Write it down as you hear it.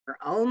We're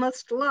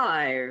almost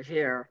live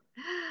here.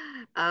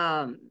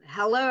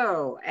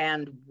 Hello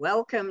and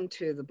welcome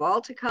to the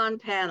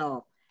Balticon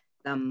panel,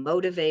 The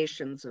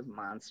Motivations of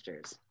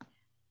Monsters.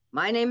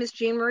 My name is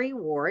Jean Marie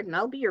Ward, and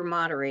I'll be your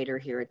moderator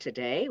here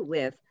today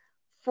with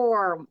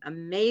four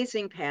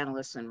amazing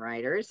panelists and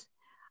writers,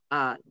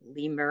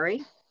 Lee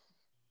Murray,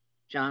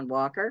 John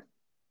Walker,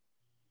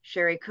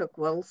 Sherri Cook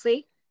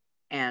Woosley,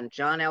 and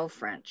John L.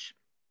 French.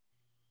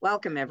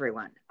 Welcome,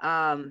 everyone.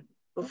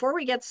 Before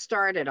we get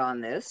started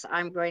on this,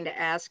 I'm going to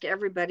ask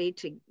everybody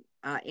to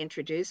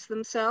introduce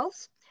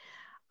themselves,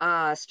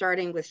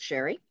 starting with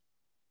Sherri.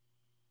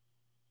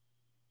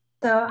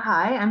 So,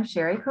 hi, I'm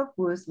Sherri Cook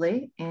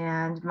Woosley,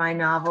 and my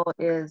novel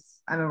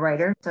is, I'm a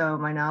writer, so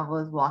my novel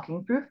is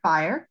Walking Through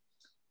Fire.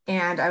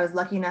 And I was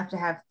lucky enough to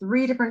have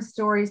 3 different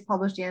stories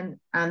published in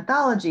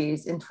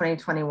anthologies in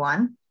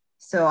 2021.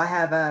 So I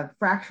have a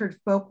fractured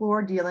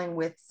folklore dealing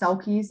with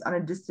Selkies on a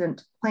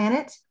distant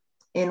planet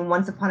in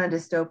Once Upon a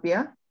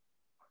Dystopia.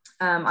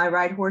 I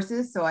ride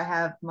horses, so I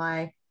have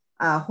my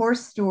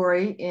horse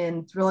story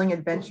in Thrilling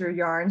Adventure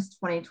Yarns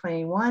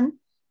 2021,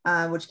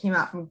 which came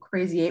out from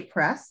Crazy 8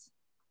 Press.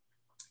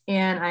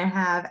 And I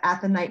have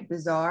At the Night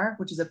Bazaar,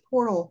 which is a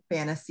portal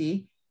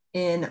fantasy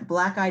in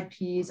Black Eyed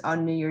Peas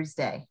on New Year's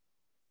Day.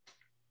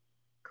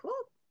 Cool.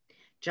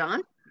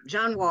 John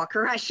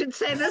Walker, I should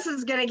say. This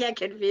is going to get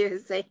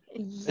confusing.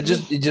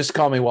 Just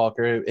call me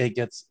Walker. It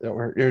gets,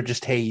 or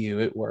just hey you,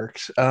 it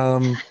works.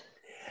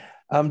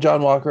 I'm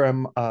John Walker.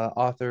 I'm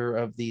author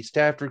of the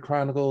Stafford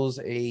Chronicles,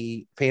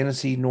 a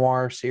fantasy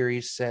noir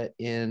series set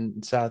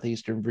in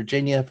southeastern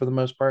Virginia for the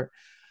most part.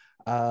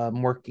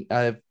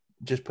 I've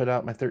just put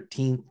out my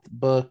 13th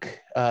book,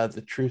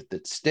 The Truth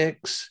That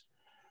Sticks,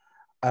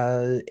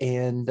 and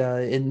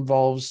it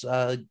involves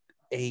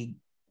a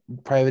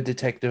private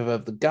detective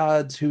of the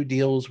gods who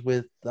deals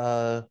with,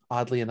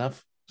 oddly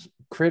enough,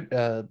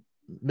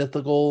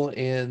 mythical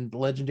and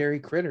legendary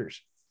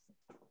critters.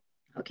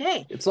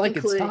 Okay. It's like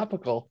it's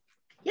topical.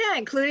 Yeah,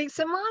 including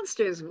some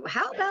monsters.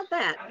 How about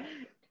that?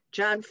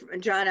 John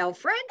L.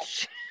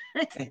 French.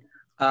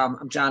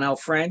 I'm John L.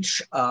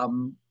 French,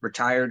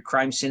 retired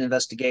crime scene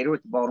investigator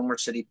with the Baltimore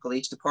City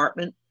Police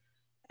Department,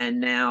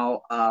 and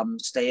now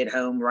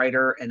stay-at-home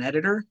writer and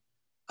editor.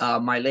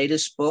 My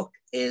latest book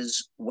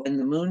is When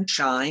the Moon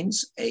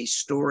Shines, a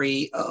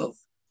story of,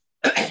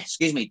 2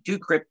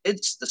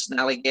 cryptids, the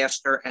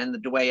Snallygaster and the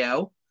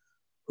Dwayyo,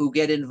 who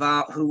get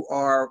involved, who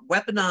are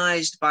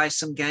weaponized by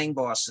some gang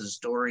bosses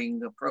during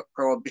the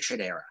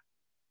Prohibition era.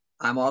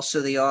 I'm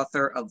also the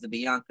author of the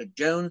Bianca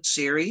Jones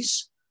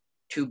series,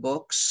 2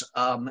 books,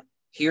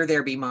 Here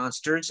There Be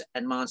Monsters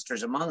and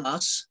Monsters Among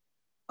Us,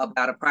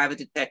 about a private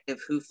detective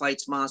who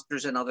fights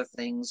monsters and other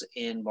things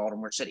in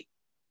Baltimore City.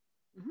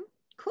 Mm-hmm.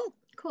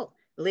 Cool.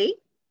 Lee?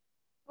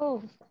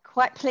 Oh,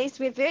 quite pleased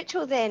we're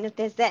virtual then, if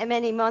there's that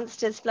many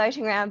monsters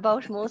floating around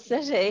Baltimore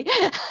City.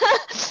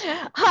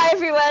 Hi,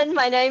 everyone.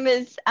 My name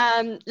is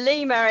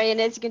Lee Murray,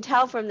 and as you can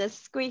tell from this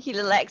squeaky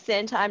little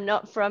accent, I'm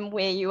not from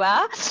where you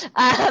are.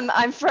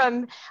 I'm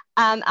from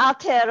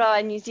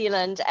Aotearoa, New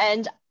Zealand,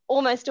 and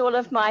almost all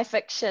of my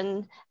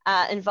fiction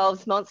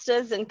involves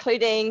monsters,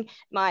 including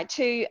my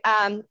 2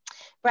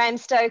 Bram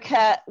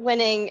Stoker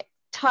winning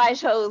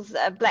titles,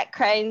 Black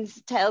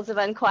Cranes, Tales of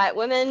Unquiet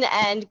Women,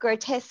 and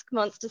Grotesque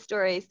Monster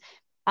Stories.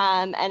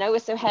 And I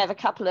also have a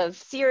couple of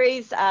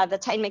series, the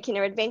Tane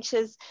McKenna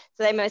Adventures,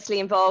 so they mostly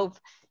involve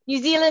New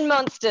Zealand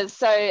monsters.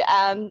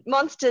 So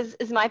monsters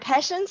is my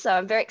passion, so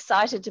I'm very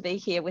excited to be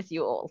here with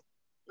you all.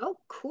 Oh,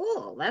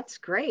 cool. That's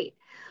great.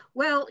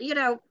 Well,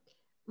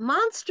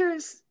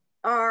 monsters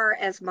are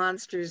as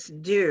monsters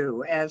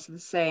do, as the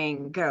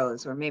saying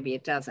goes, or maybe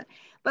it doesn't.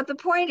 But the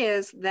point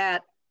is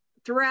that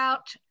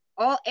throughout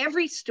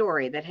every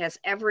story that has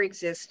ever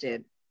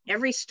existed,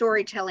 every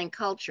storytelling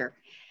culture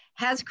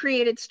has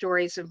created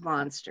stories of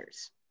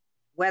monsters,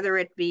 whether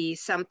it be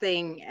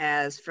something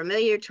as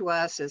familiar to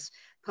us as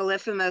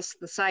Polyphemus,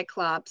 the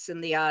Cyclops in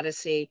the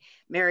Odyssey,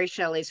 Mary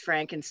Shelley's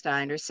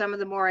Frankenstein, or some of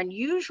the more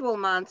unusual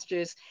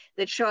monsters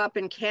that show up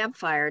in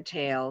campfire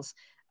tales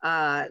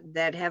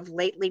that have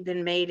lately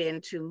been made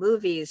into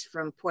movies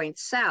from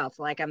points south,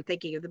 like I'm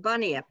thinking of the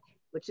Bunyip,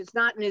 which is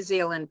not New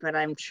Zealand, but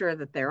I'm sure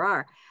that there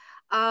are.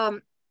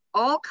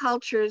 All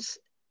cultures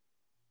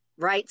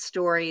write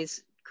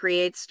stories,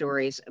 create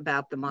stories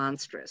about the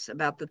monstrous,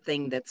 about the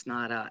thing that's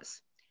not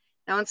us.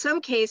 Now, in some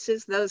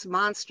cases, those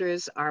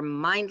monsters are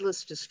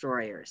mindless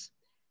destroyers,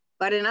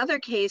 but in other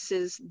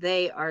cases,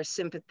 they are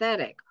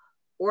sympathetic,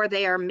 or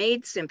they are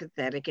made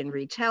sympathetic in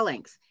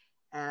retellings,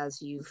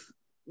 as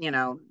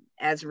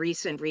as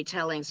recent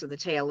retellings of the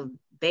tale of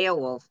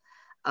Beowulf,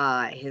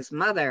 his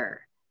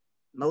mother,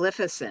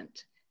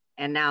 Maleficent,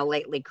 and now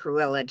lately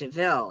Cruella de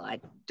Vil. I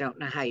don't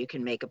know how you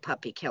can make a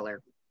puppy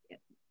killer.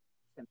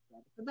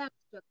 But that's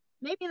just,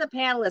 maybe the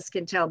panelists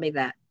can tell me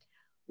that.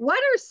 What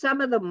are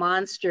some of the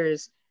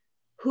monsters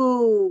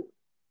who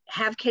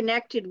have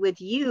connected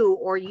with you,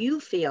 or you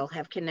feel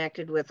have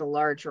connected with a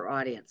larger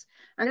audience?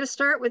 I'm going to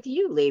start with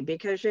you, Lee,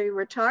 because you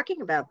were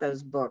talking about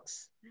those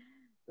books,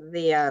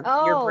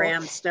 your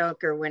Bram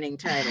Stoker winning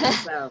titles.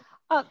 So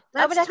Oh,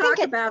 Let's but I talk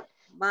think about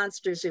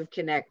monsters who've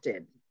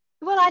connected.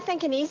 well, I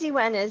think an easy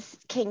one is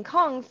King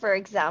Kong, for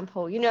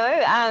example.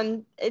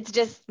 It's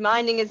just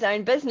minding his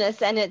own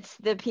business, and it's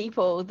the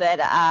people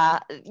that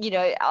are,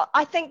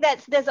 I think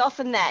there's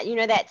often that,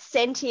 that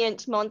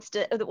sentient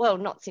monster, well,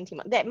 not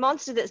sentient, that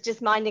monster that's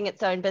just minding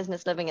its own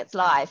business, living its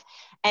life,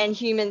 and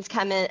humans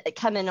come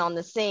in on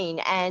the scene,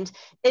 and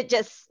it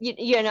just,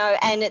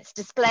 and it's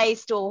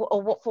displaced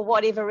or for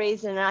whatever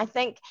reason. And I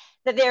think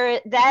that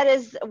that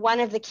is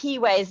one of the key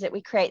ways that we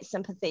create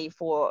sympathy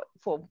for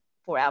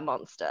our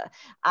monster,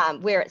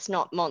 where it's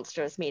not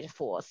monster as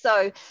metaphor.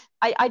 So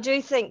I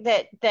do think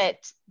that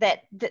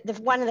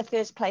one of the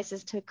first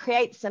places to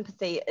create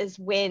sympathy is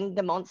when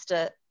the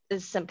monster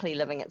is simply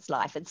living its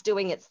life. It's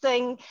doing its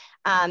thing,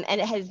 and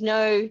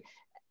it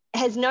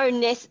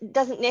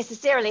doesn't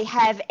necessarily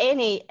have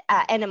any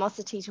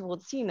animosity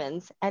towards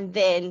humans, and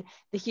then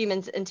the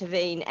humans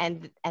intervene,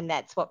 and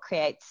that's what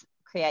creates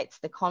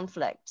the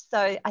conflict.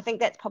 So I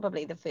think that's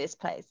probably the first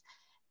place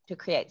to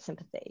create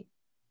sympathy.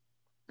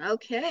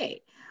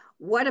 Okay.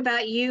 What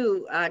about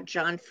you,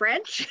 John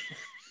French?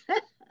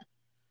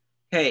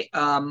 Okay,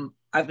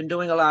 I've been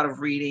doing a lot of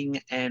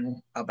reading and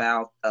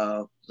about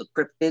the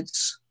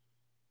cryptids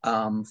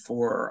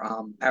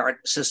for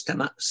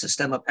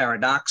Systema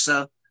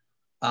Paradoxa.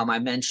 I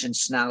mentioned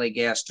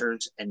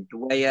snallygasters and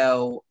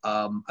Dwayyo.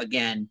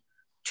 Again,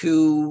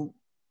 two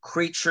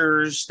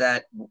creatures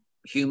that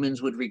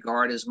humans would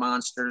regard as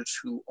monsters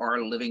who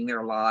are living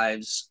their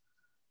lives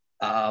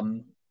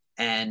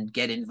and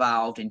get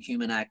involved in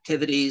human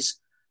activities.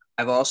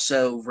 I've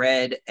also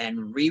read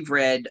and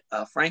reread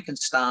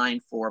Frankenstein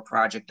for a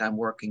project I'm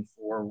working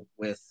for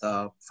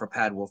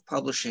Pad Wolf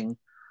Publishing,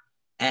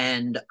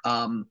 and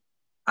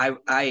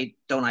I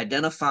don't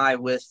identify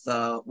with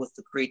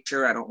the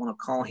creature. I don't want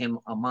to call him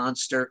a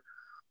monster,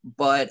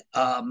 but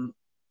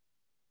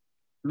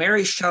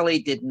Mary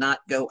Shelley did not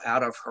go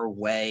out of her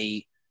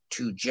way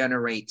to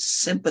generate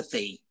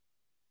sympathy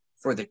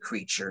for the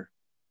creature,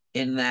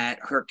 in that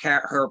her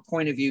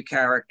point of view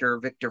character,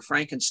 Victor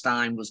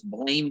Frankenstein, was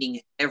blaming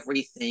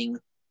everything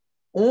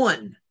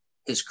on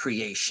his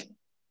creation.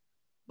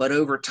 But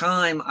over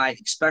time,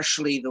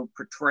 especially the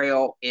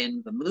portrayal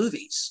in the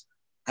movies,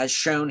 has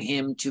shown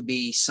him to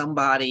be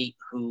somebody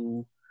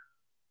who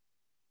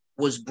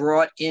was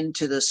brought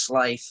into this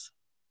life,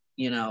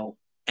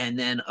 and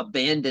then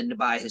abandoned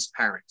by his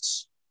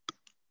parents.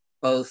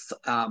 Both,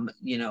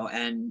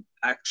 and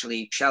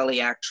actually,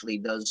 Shelley actually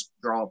does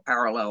draw a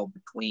parallel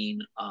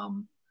between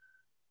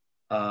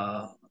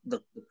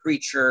the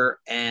creature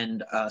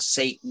and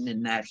Satan,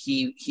 in that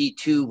he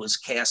too was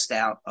cast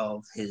out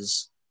of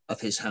his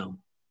home.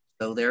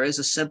 So there is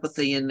a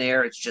sympathy in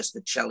there. It's just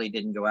that Shelley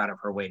didn't go out of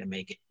her way to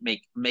make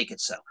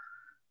it so.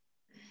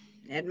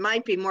 It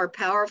might be more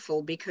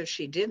powerful because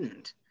she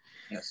didn't.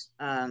 Yes.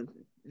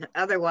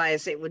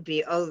 Otherwise, it would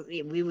be,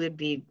 we would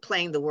be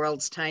playing the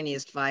world's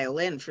tiniest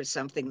violin for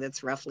something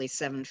that's roughly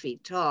 7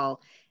 feet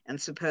tall and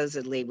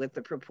supposedly with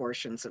the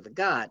proportions of a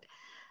god.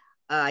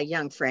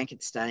 Young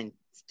Frankenstein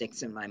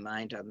sticks in my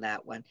mind on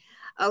that one.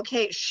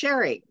 Okay,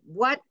 Sherri,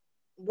 what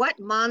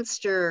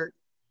monster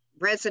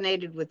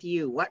resonated with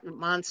you? What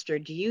monster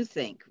do you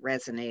think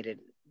resonated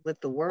with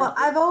the world? Well,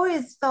 I've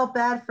always felt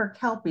bad for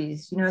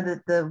kelpies,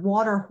 the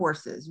water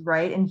horses,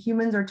 right? And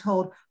humans are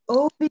told,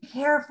 oh, be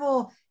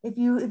careful. If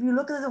you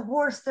look at the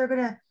horse, they're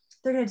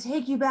gonna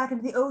take you back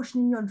into the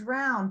ocean and you'll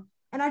drown.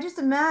 And I just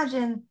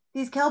imagine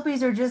these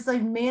kelpies are just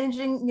like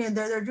managing,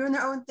 they're doing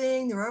their own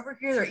thing. They're over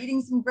here, they're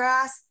eating some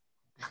grass.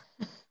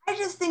 I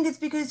just think it's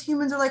because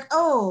humans are like,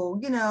 oh,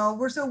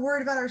 we're so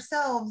worried about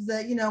ourselves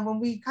that, when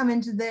we come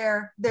into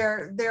their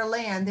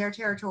land, their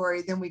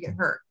territory, then we get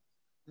hurt.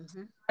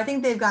 Mm-hmm. I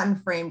think they've gotten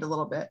framed a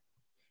little bit.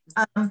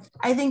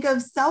 I think of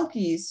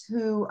selkies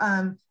who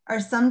are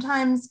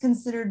sometimes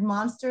considered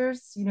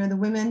monsters, the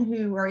women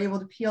who are able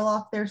to peel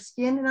off their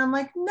skin. And I'm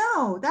like,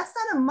 no, that's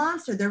not a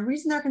monster. The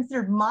reason they're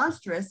considered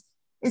monstrous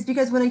is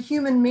because when a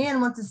human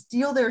man wants to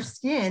steal their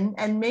skin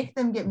and make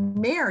them get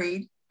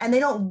married, and they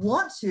don't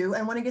want to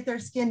and want to get their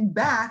skin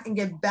back and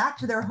get back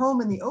to their home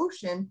in the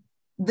ocean,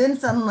 then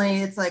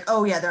suddenly it's like,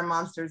 oh yeah, they're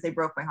monsters. They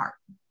broke my heart.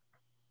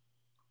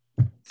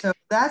 So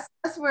that's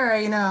where,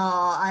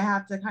 I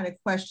have to kind of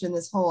question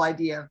this whole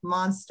idea of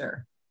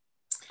monster.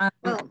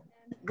 Well,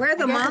 where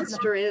the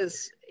monster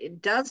is,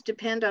 it does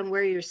depend on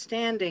where you're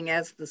standing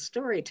as the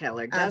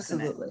storyteller,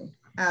 doesn't it?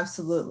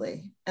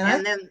 Absolutely.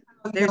 And then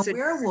there's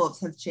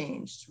werewolves have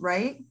changed,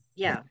 right?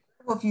 Yeah.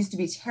 The werewolf used to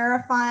be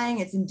terrifying.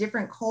 It's in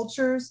different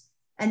cultures.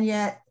 And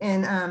yet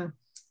in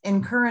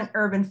current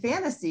urban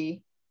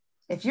fantasy,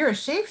 if you're a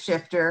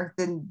shapeshifter,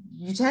 then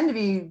you tend to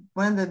be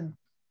one of the,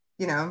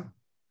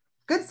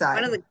 good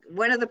side.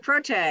 One of the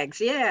protags,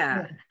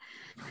 yeah.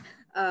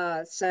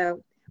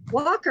 So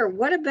Walker,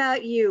 what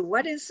about you?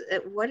 What is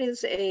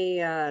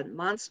a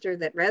monster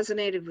that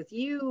resonated with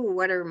you?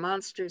 What are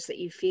monsters that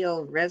you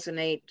feel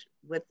resonate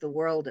with the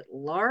world at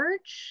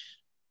large?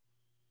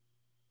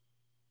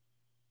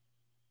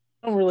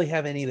 I don't really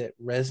have any that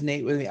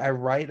resonate with me. I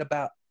write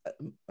about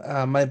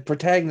my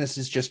protagonist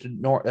is just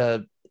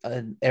a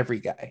an every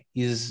guy.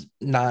 He's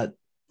not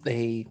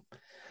a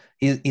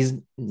he's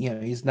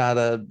he's not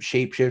a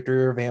shapeshifter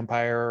or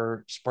vampire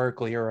or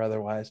sparkly or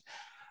otherwise.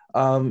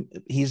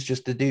 He's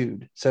just a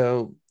dude.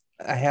 So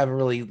I haven't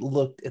really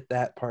looked at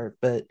that part,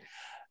 but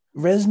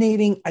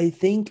resonating, I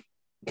think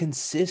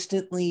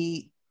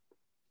consistently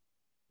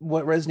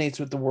what resonates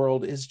with the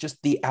world is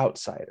just the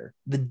outsider,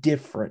 the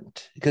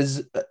different,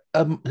 because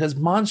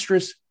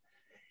monstrous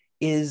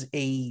is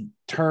a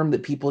term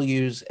that people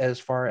use as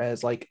far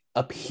as like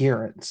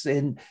appearance,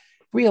 and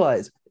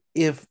realize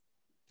if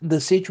the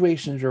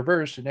situation is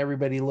reversed and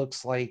everybody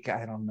looks like,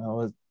 I don't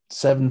know, a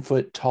 7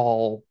 foot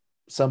tall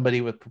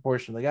somebody with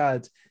proportion of the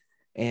gods,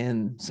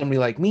 and somebody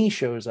like me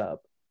shows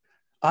up,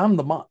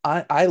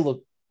 I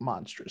look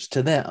monstrous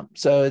to them.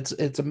 So it's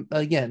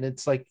again,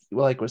 it's like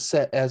was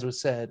said, as was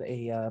said,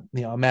 a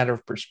a matter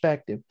of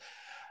perspective.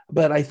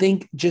 But I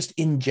think just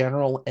in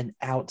general,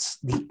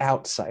 the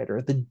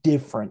outsider, the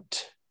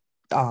different,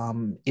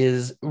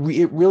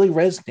 it really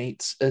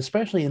resonates,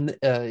 especially in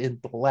the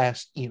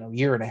last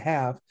year and a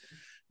half,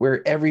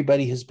 where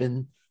everybody has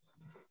been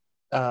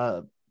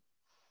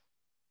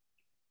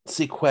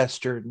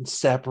sequestered and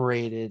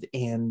separated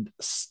and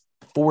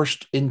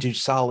forced into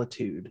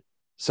solitude.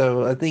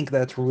 So I think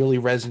that's really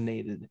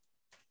resonated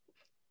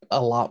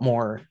a lot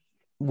more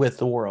with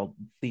the world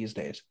these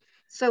days.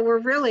 So we're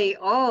really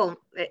all,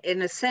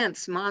 in a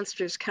sense,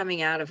 monsters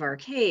coming out of our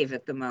cave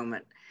at the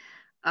moment.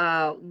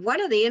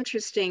 One of the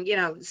interesting,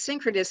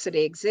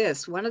 synchronicity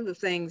exists. One of the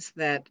things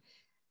that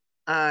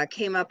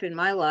came up in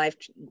my life,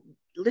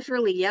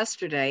 literally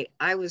yesterday,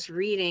 I was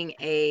reading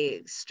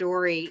a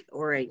story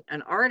or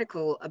an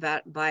article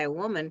by a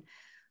woman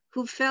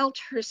who felt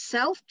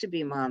herself to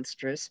be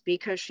monstrous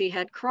because she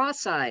had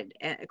cross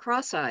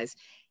eyes.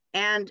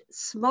 And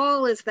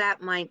small as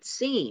that might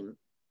seem,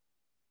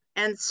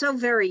 and so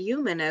very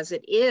human as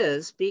it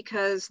is,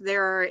 because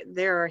there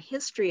are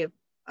history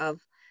of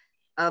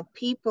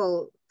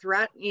people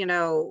throughout,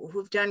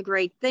 who've done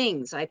great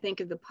things. I think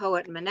of the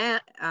poet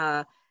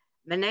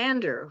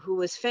Menander, who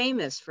was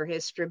famous for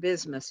his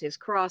strabismus, his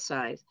cross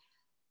eyes.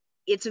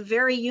 It's a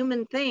very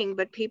human thing,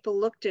 but people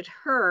looked at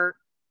her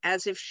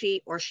as if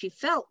she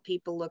felt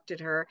people looked at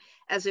her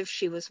as if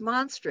she was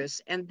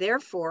monstrous, and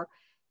therefore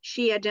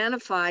she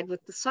identified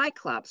with the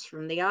Cyclops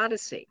from the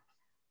Odyssey,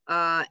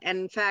 and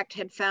in fact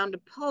had found a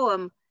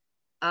poem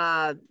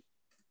by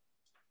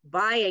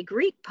a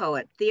Greek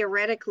poet,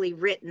 theoretically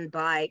written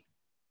by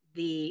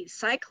the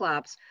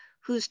Cyclops,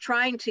 who's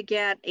trying to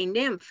get a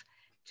nymph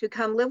to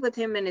come live with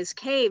him in his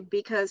cave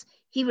because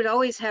he would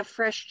always have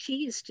fresh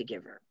cheese to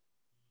give her.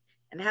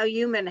 And how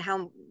human,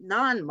 how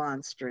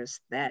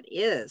non-monstrous that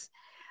is.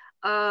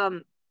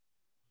 So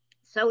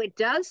it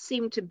does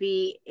seem to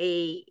be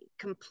a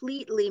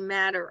completely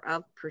matter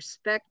of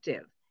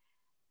perspective.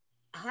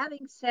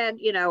 Having said,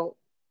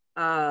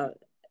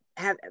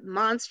 have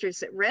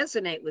monsters that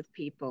resonate with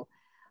people,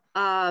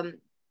 have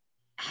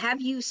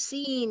you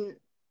seen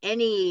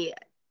any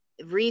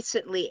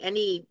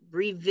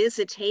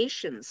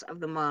revisitations of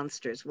the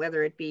monsters,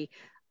 whether it be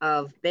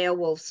of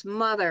Beowulf's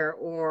mother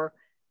or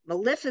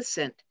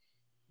Maleficent,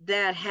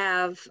 that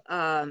have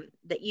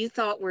that you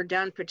thought were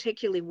done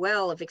particularly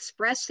well of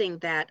expressing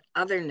that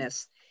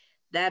otherness,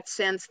 that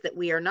sense that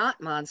we are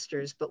not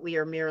monsters, but we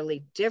are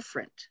merely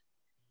different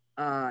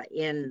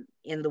in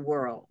the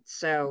world?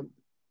 So,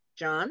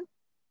 John,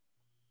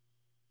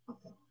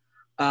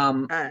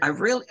 I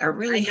really I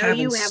know haven't.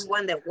 you have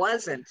one that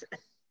wasn't.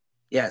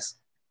 Yes,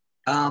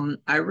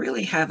 I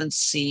really haven't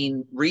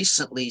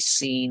recently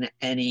seen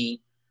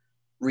any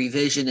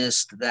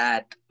revisionist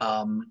that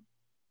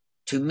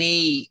to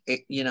me,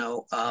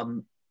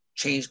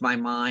 changed my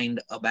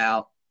mind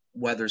about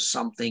whether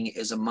something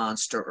is a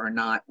monster or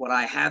not. What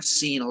I have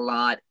seen a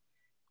lot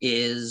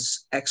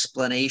is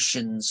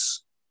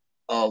explanations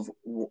of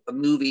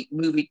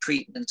movie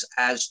treatments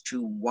as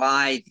to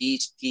why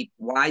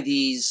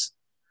these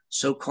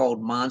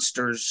so-called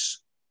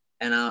monsters,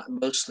 and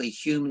mostly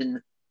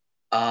human,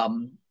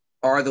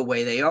 are the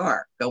way they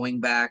are.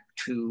 Going back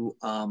to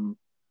Hannibal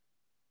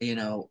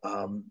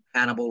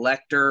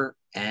Lecter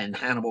and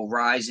Hannibal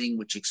Rising,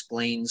 which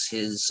explains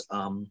his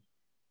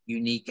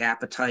unique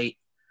appetite.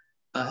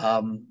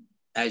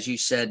 As you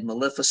said,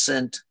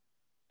 Maleficent,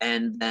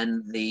 and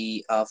then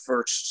the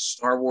first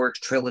Star Wars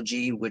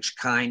trilogy, which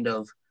kind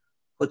of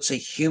puts a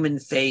human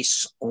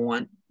face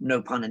on,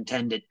 no pun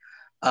intended,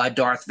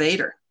 Darth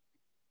Vader.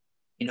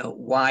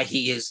 Why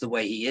he is the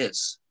way he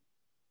is.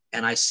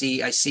 And I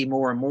see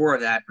more and more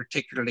of that,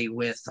 particularly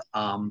with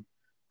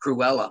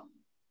Cruella.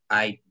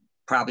 I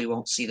probably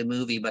won't see the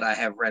movie, but I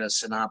have read a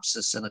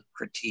synopsis and a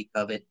critique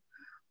of it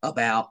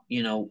about,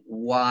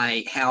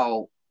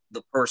 how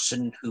the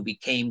person who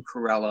became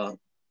Cruella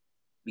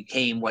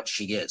became what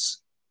she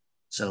is.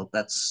 So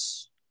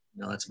that's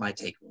my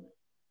take on it.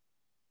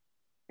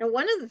 And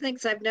one of the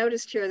things I've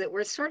noticed here that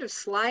we're sort of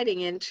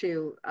sliding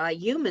into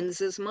humans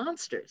as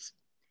monsters.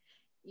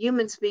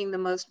 Humans being the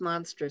most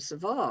monstrous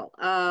of all.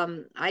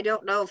 I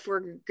don't know if we're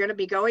going to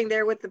be going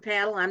there with the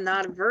panel. I'm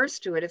not averse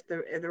to it if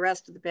the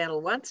rest of the panel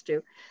wants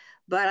to.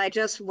 but I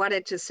just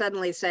wanted to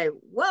suddenly say,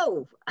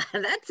 whoa,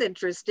 that's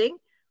interesting.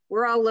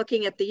 We're all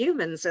looking at the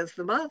humans as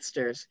the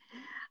monsters.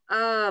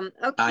 Okay.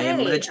 I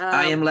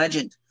am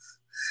legend.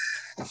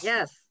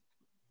 Yes.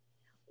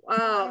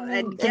 I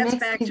mean, It gets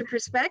back to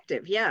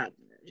perspective. Yeah.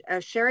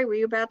 Sherri, were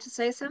you about to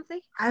say something?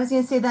 I was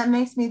going to say that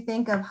makes me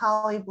think of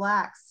Holly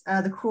Black's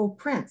The Cruel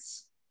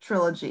Prince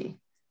trilogy,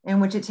 in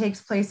which it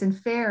takes place in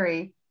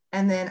fairy,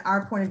 and then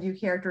our point of view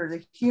character is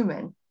a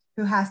human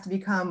who has to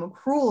become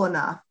cruel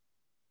enough,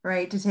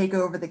 right, to take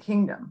over the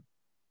kingdom.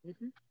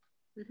 Mm-hmm.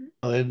 Mm-hmm.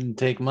 Well, it didn't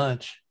take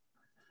much.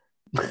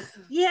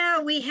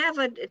 Yeah, we have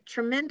a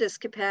tremendous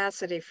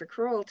capacity for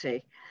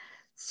cruelty.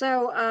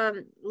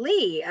 So,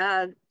 Lee,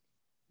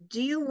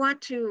 do you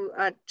want to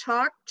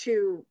talk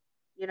to,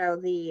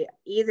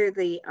 either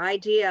the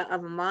idea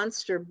of a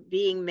monster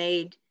being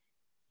made,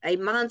 a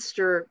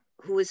monster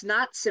who is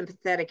not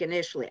sympathetic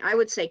initially? I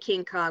would say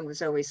King Kong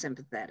was always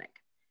sympathetic.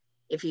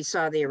 If you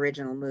saw the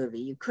original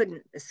movie, you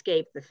couldn't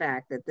escape the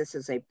fact that this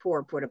is a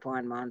poor put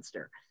upon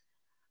monster.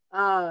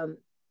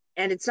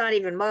 And it's not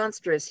even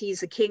monstrous. He's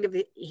the king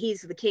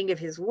of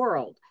his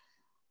world.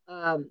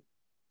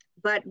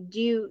 But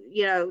do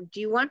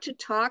you want to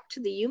talk to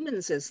the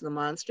humans as the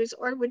monsters,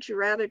 or would you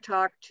rather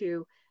talk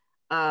to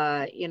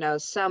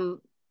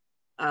some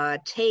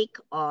take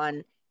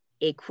on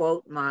a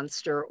quote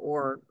monster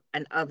or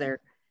an other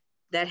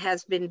that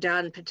has been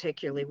done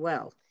particularly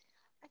well?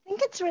 I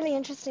think it's really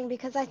interesting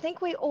because I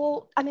think we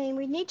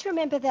need to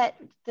remember that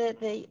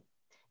the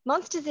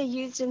monsters are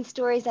used in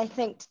stories, I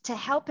think, to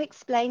help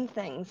explain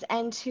things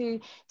and to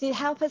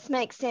help us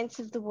make sense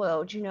of the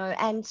world,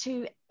 and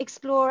to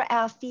explore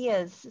our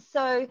fears.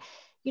 So,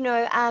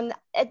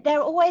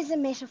 they're always a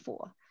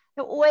metaphor.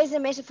 They're always a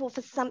metaphor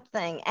for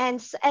something,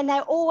 and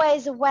they're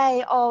always a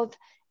way of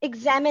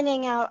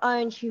examining our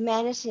own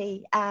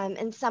humanity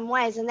in some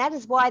ways. And that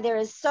is why there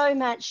is so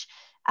much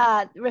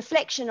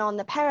reflection on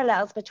the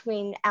parallels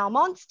between our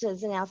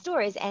monsters in our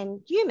stories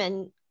and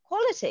human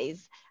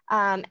qualities.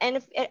 They're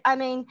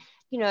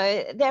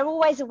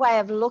always a way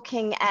of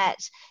looking at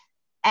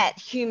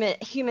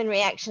human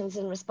reactions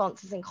and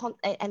responses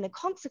and the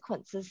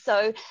consequences.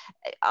 So,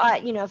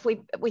 if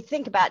we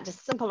think about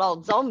just simple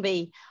old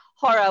zombie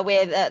horror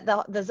where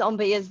the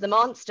zombie is the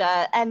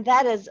monster, and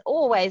that is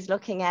always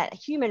looking at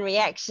human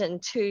reaction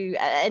to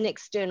an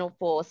external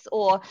force,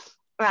 or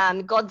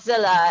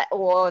Godzilla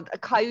or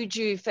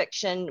kaiju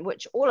fiction,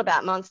 which all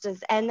about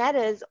monsters, and that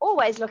is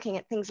always looking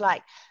at things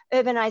like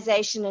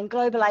urbanization and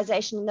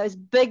globalization and those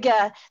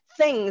bigger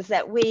things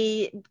that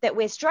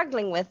we're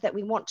struggling with, that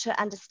we want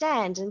to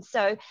understand. And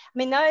so,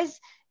 those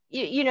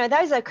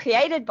those are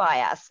created by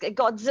us.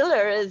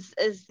 Godzilla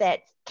is that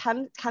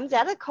comes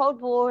out of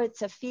Cold War.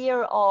 It's a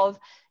fear of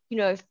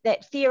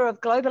that fear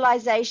of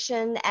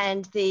globalization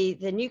and the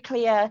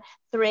nuclear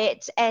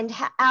threat and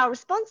our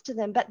response to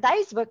them, but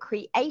those were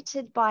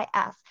created by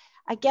us.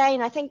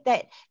 Again, I think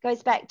that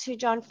goes back to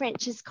John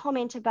French's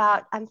comment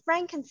about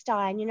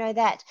Frankenstein,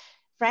 that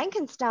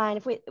Frankenstein,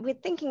 if we're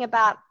thinking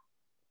about,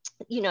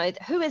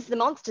 who is the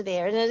monster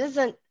there, and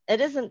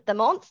it isn't the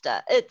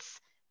monster,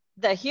 it's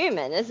the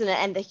human, isn't it?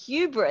 And the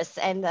hubris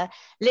and the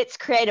let's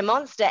create a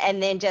monster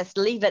and then just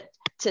leave it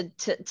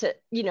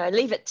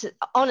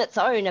on its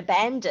own,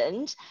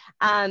 abandoned,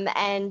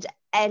 and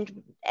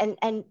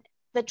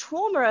the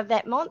trauma of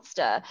that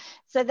monster.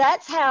 So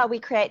that's how we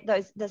create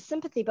the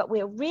sympathy, but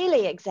we're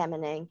really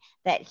examining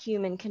that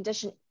human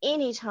condition.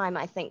 Anytime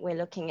I think we're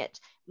looking at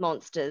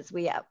monsters,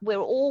 we're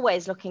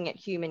always looking at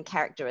human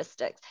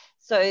characteristics.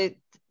 So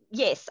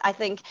yes, I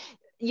think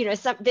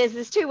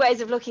there's two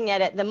ways of looking at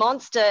it. The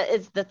monster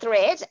is the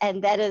threat,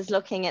 and that is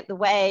looking at the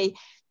way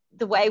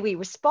we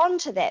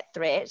respond to that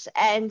threat,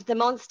 and the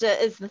monster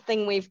is the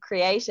thing we've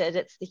created.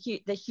 It's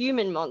the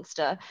human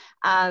monster,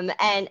 and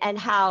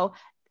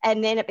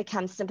then it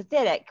becomes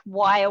sympathetic.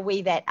 Why are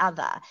we that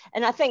other?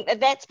 And I think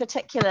that's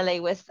particularly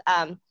with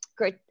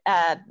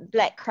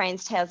Black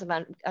Crane's Tales of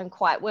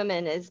Unquiet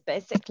Women, is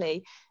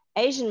basically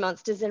Asian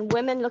monsters and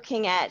women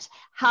looking at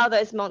how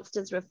those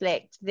monsters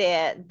reflect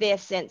their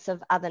sense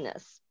of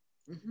otherness.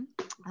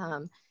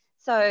 Mm-hmm.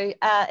 So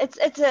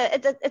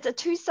it's a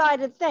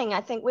two-sided thing.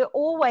 I think we're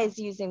always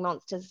using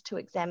monsters to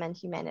examine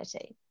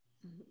humanity.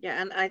 Yeah,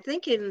 and I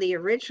think in the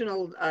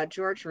original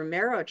George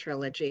Romero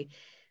trilogy,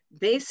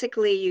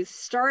 basically you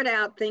start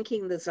out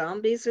thinking the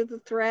zombies are the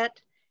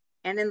threat,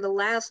 and in the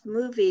last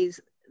movies,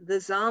 the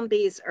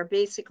zombies are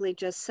basically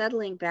just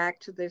settling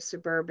back to their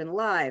suburban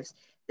lives.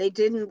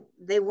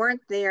 They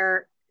weren't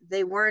there,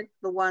 they weren't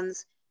the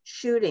ones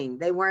shooting,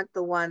 they weren't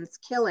the ones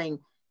killing,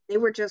 they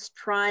were just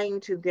trying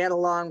to get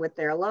along with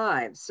their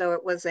lives. So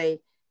it was a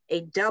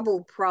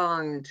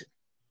double-pronged,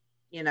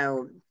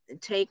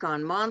 take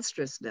on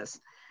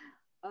monstrousness,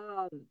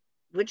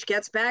 which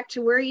gets back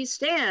to where you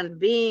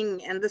stand,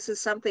 and this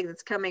is something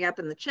that's coming up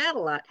in the chat a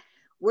lot,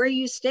 where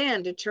you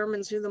stand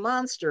determines who the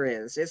monster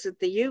is. Is it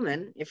the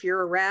human? If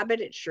you're a rabbit,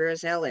 it sure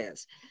as hell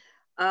is.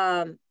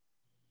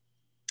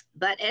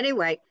 But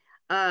anyway,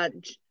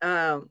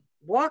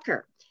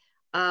 Walker,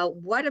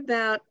 what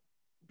about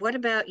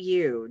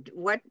you?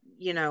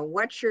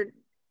 What's your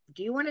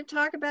do you want to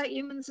talk about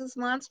humans as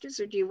monsters,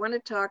 or do you want to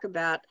talk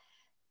about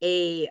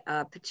a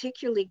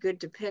particularly good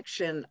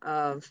depiction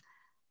of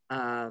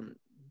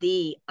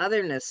the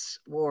otherness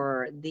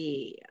or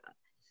the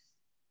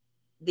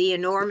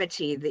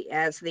enormity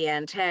as the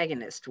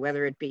antagonist,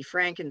 whether it be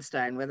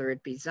Frankenstein, whether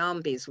it be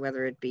zombies,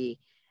 whether it be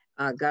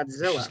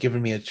Godzilla? She's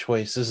giving me a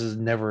choice. This is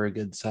never a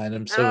good sign.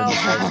 I'm so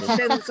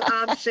indecisive.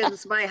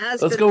 Options. My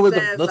husband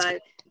says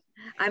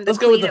I'm the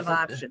queen of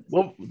options.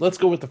 Well, let's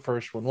go with the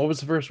first one. What was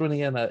the first one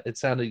again? It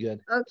sounded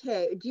good.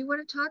 Okay. Do you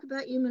want to talk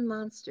about human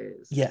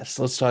monsters? Yes,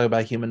 let's talk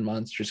about human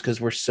monsters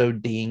because we're so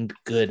dang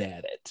good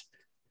at it.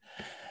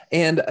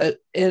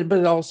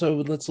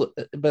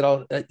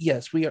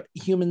 Yes,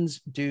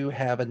 humans do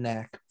have a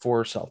knack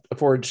for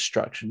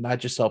destruction, not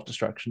just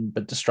self-destruction,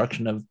 but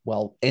destruction of,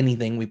 well,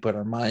 anything we put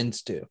our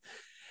minds to.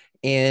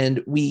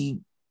 And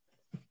we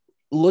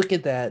look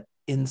at that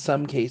in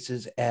some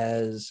cases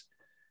as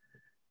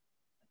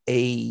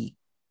a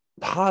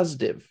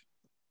positive,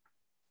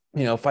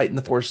 fighting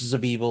the forces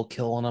of evil,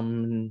 killing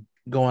them and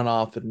going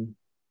off and,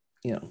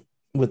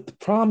 with the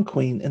prom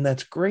queen, and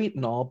that's great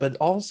and all, but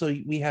also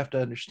we have to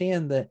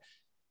understand that,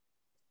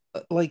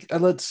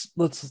 let's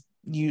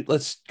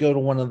go to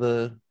one of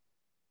the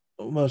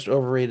most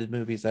overrated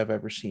movies I've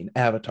ever seen,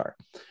 Avatar.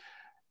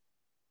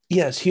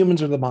 Yes,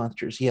 humans are the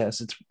monsters.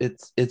 Yes,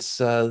 it's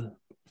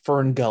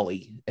Fern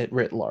Gully at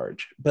writ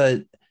large,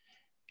 but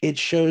it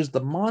shows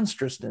the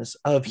monstrousness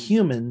of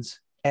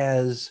humans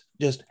as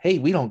just, hey,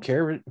 we don't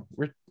care,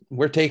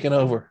 we're taking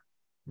over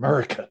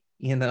America,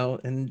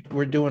 and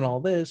we're doing all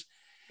this.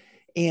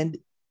 And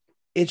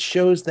it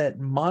shows that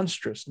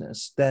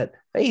monstrousness that,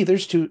 hey,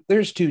 there's two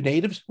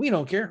natives, we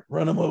don't care,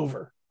 run them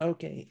over.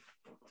 Okay,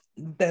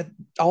 that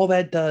all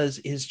that does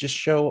is just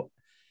show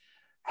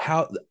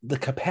how the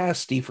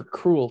capacity for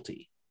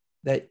cruelty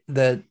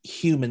that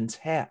humans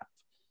have,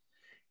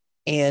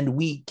 and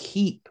we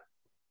keep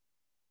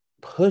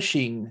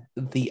pushing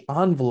the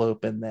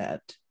envelope in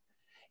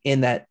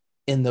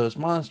those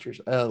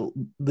monsters.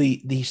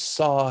 The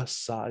Saw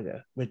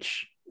saga,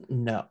 which,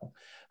 no.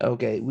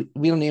 Okay,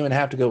 we don't even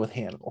have to go with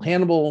Hannibal.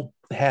 Hannibal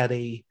had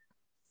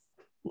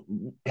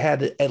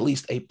at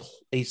least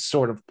a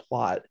sort of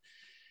plot.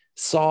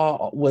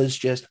 Saw was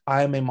just,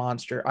 I'm a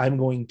monster, I'm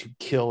going to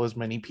kill as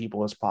many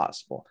people as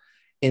possible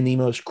in the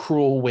most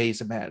cruel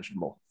ways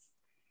imaginable.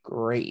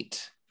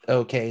 Great.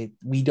 Okay,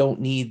 we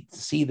don't need to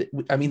see that.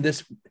 I mean,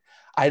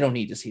 I don't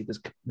need to see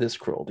this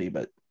cruelty,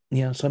 but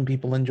some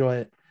people enjoy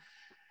it.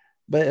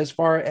 But as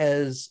far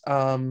as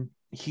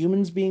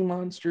humans being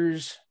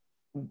monsters,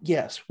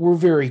 yes, we're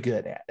very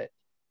good at it.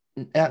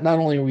 Not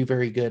only are we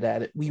very good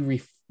at it,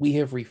 we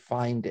have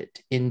refined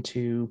it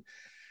into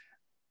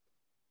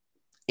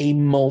a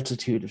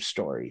multitude of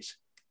stories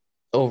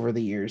over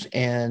the years.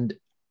 And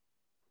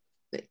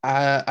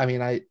I've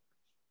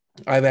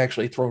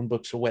actually thrown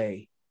books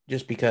away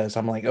just because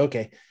I'm like,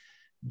 okay,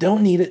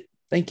 don't need it.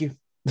 Thank you.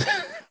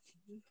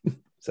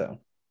 So.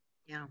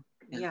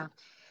 Yeah.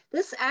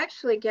 This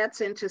actually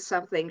gets into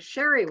something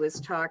Sherri was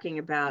talking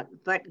about,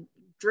 but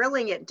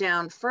drilling it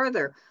down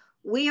further,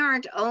 we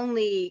aren't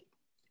only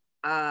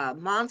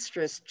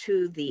monstrous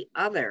to the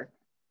other,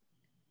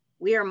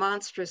 we are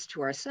monstrous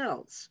to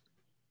ourselves.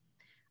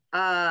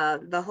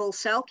 The whole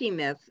Selkie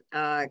myth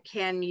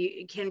can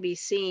be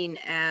seen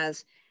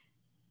as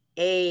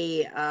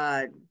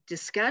a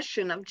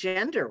discussion of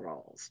gender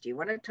roles. Do you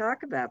want to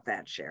talk about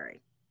that,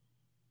 Sherri?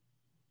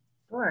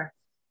 Sure.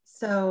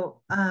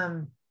 So,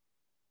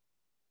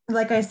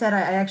 like I said,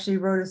 I actually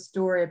wrote a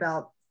story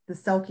about the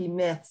Selkie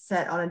myth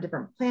set on a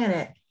different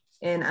planet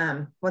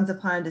in Once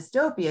Upon a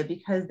Dystopia,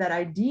 because that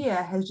idea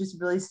has just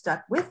really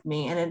stuck with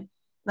me. And it,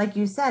 like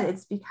you said,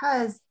 it's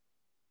because,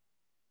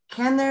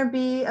 can there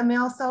be a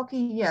male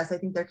Selkie? Yes, I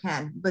think there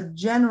can. But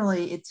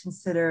generally, it's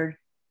considered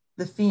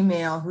the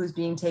female who's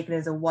being taken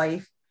as a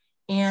wife.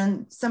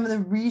 And some of the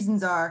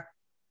reasons are,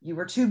 you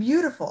were too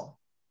beautiful.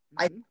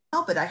 I couldn't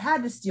help it. I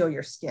had to steal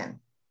your skin.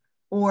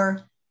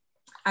 Or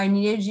I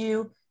needed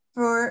you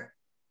for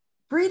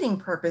breeding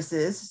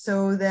purposes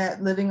so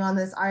that living on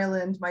this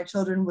island, my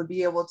children would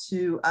be able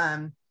to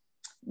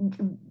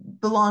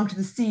belong to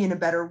the sea in a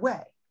better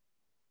way.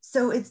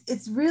 So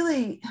it's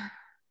really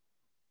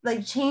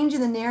like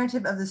changing the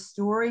narrative of the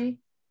story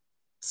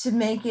to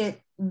make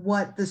it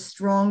what the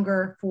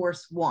stronger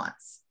force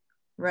wants,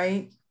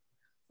 right?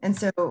 And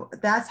so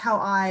that's how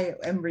I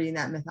am reading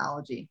that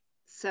mythology.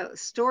 So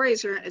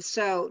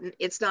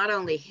it's not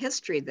only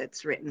history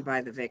that's written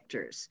by the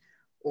victors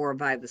or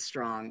by the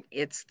strong,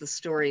 it's the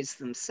stories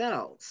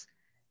themselves,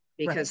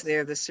 because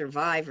they're the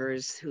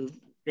survivors who've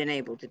been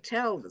able to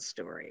tell the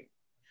story.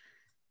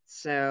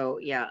 So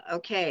yeah,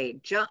 okay,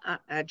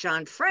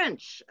 John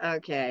French,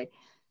 okay.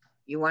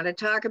 You want to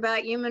talk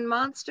about human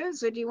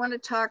monsters, or do you want to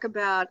talk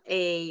about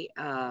a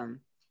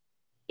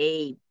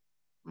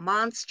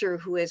monster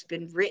who has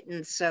been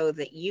written so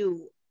that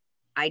you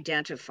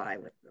identify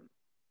with them?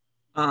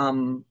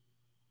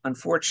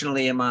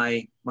 Unfortunately, in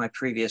my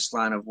previous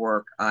line of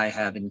work, I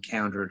have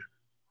encountered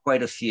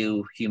quite a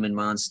few human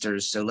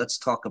monsters. So let's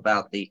talk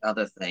about the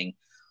other thing.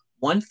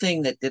 one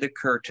thing that did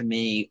occur to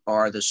me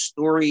are the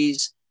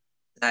stories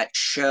that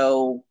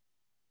show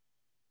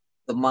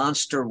the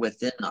monster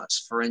within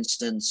us. For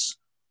instance,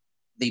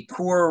 the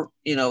poor,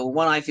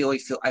 one I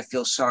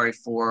feel sorry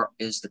for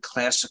is the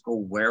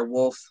classical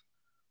werewolf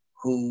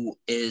who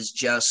is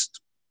just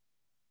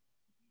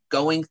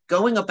going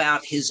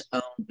about his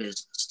own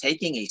business,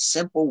 taking a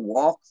simple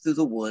walk through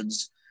the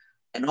woods,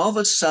 and all of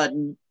a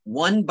sudden,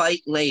 one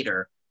bite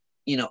later,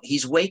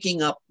 he's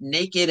waking up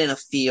naked in a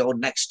field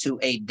next to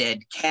a dead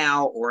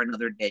cow or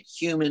another dead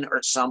human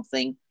or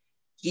something.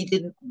 He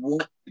didn't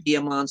want to be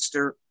a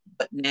monster,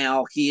 but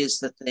now he is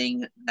the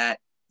thing that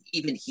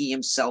even he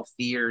himself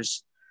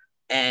fears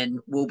and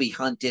will be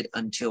hunted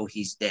until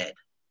he's dead.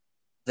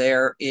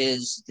 There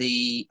is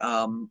the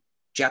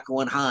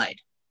Jekyll and Hyde,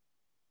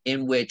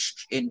 in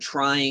which, in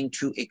trying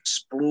to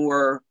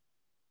explore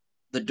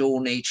the dual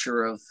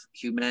nature of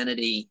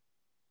humanity,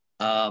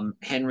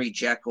 Henry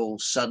Jekyll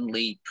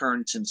suddenly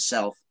turns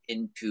himself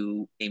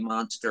into a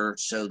monster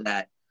so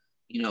that,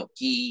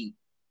 he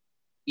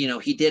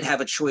did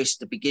have a choice at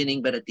the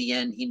beginning, but at the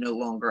end, he no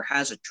longer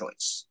has a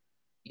choice.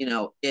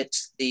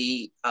 It's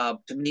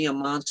to me, a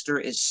monster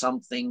is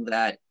something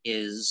that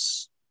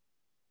is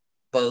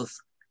both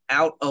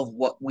out of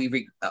what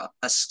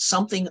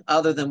something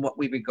other than what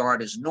we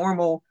regard as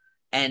normal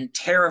and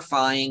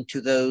terrifying to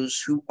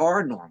those who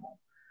are normal.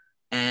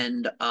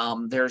 And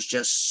there's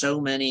just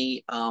so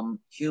many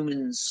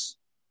humans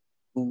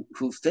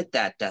who fit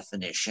that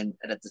definition.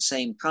 And at the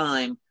same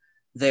time,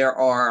 there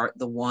are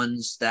the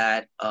ones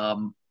that,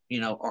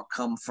 are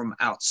come from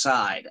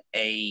outside.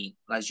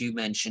 As you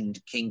mentioned,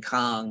 King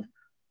Kong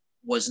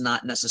was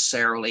not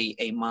necessarily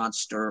a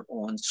monster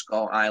on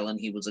Skull Island.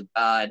 He was a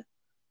god,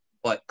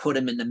 but put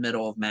him in the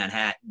middle of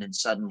Manhattan and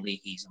suddenly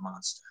he's a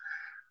monster.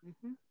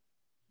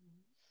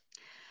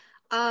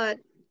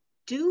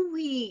 Do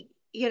we,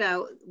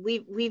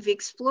 we've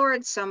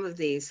explored some of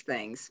these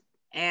things,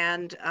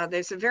 and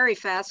there's a very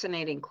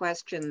fascinating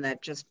question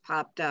that just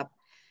popped up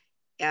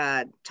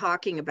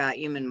talking about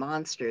human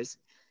monsters.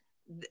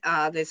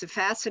 There's a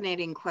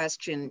fascinating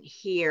question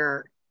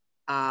here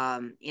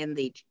in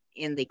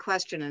the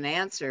question and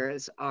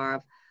answers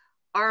of,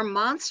 are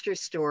monster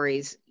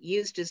stories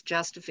used as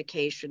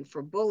justification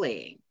for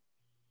bullying?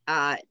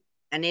 An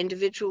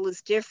individual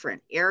is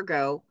different,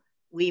 ergo,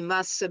 we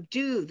must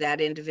subdue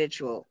that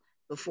individual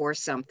before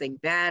something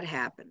bad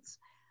happens.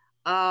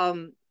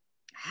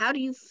 How do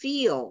you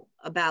feel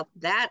about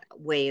that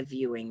way of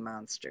viewing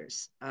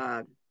monsters?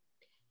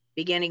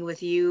 Beginning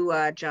with you,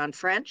 John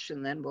French,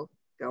 and then we'll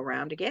go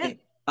around again.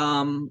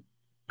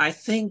 I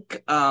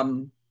think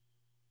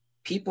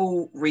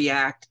people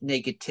react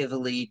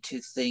negatively to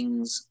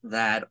things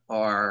that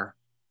are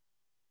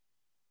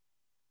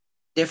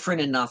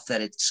different enough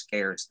that it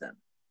scares them.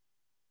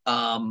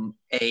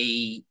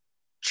 A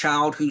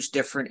child who's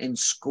different in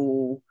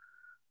school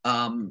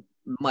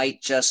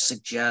might just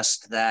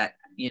suggest that,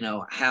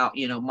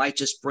 might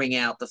just bring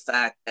out the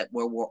fact that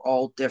where we're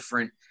all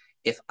different,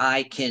 if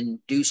I can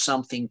do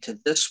something to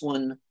this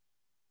one,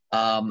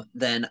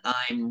 then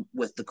I'm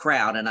with the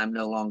crowd and I'm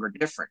no longer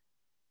different,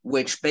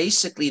 which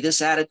basically,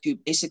 this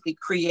attitude basically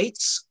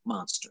creates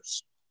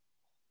monsters.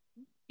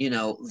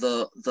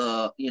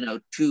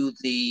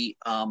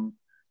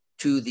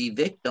 To the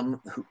victim,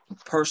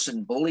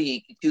 person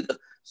bullying, to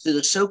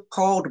the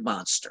so-called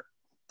monster,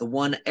 the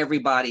one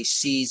everybody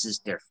sees as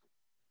different.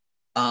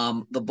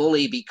 The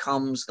bully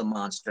becomes the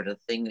monster, the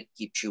thing that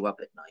keeps you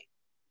up at night.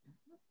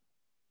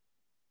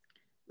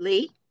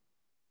 Lee?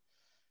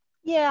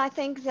 Yeah, I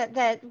think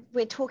that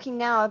we're talking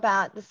now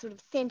about the sort of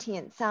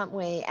sentience, aren't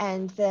we?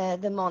 And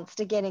the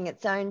monster getting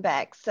its own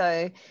back.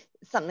 So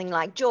something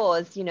like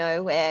Jaws,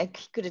 where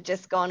he could have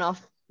just gone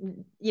off,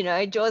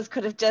 Jaws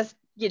could have just,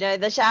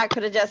 the shark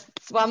could have just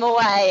swum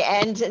away,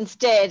 and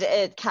instead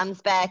it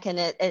comes back and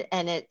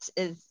it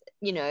is,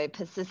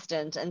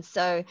 persistent. And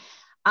so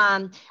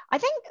I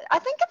think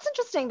it's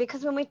interesting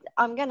because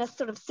I'm going to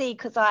sort of see,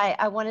 because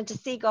I wanted to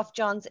seek off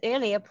John's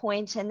earlier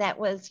point, and that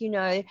was,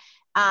 the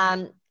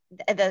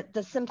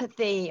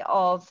sympathy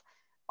of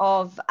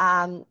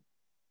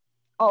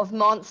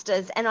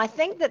monsters. And I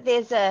think that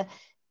there's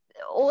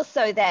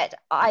also that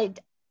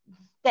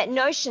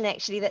notion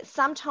actually that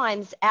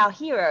sometimes our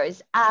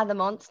heroes are the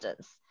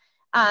monsters.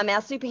 Our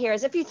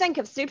superheroes. If you think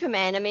of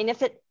Superman, I mean,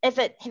 if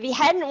he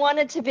hadn't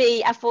wanted to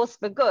be a force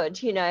for good,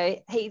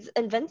 he's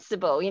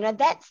invincible.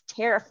 That's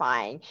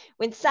terrifying.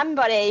 When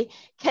somebody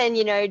can,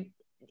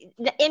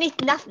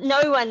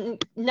 no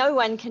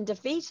one can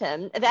defeat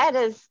him. That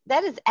is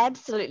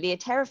absolutely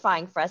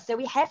terrifying for us. So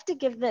we have to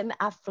give them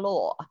a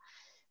flaw.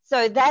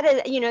 So that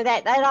is,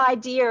 that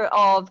idea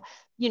of,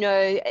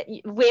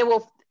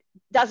 werewolf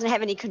doesn't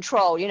have any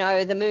control.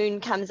 The moon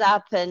comes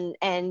up and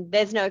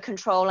there's no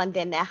control, and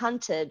then they're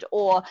hunted.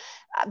 Or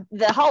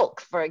the Hulk,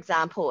 for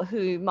example,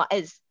 who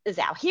is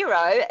our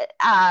hero,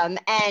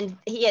 and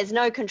he has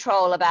no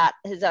control about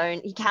his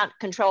own. He can't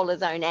control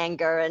his own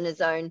anger and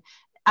his own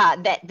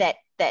that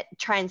that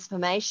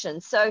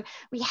transformation. So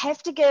we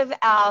have to give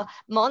our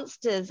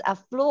monsters a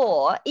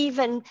flaw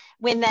even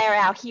when they're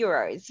our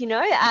heroes,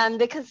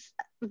 because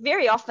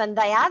very often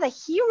they are the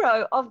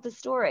hero of the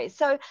story.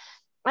 So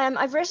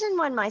I've written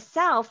one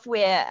myself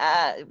where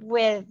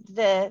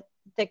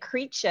the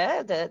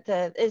creature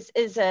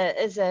is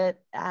a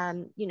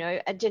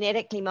a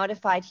genetically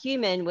modified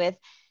human with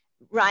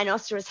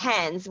rhinoceros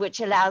hands, which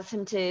allows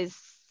him to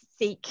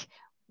seek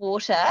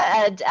water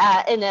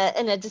in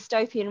a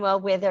dystopian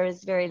world where there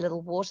is very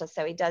little water.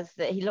 So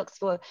he looks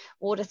for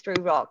water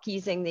through rock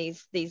using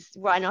these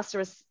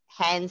rhinoceros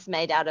hands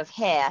made out of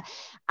hair,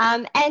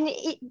 and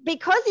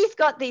because he's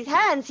got these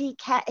hands,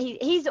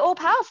 he's all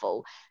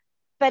powerful,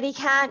 but he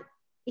can't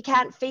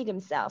feed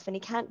himself and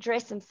he can't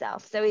dress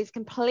himself, so he's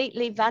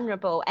completely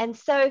vulnerable. And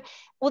so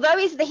although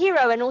he's the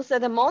hero and also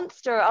the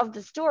monster of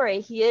the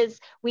story,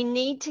 we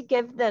need to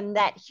give them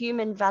that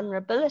human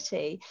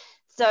vulnerability.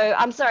 So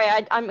I'm sorry,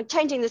 I'm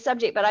changing the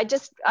subject, but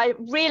I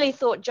really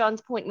thought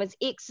John's point was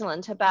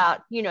excellent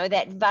about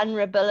that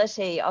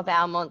vulnerability of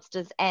our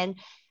monsters, and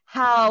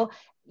how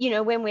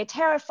when we're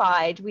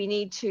terrified, we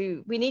need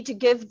to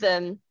give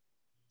them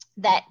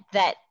that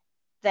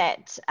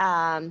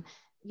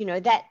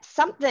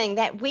something,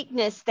 that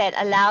weakness that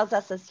allows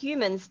us as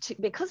humans to,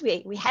 because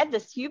we have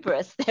this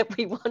hubris that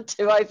we want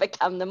to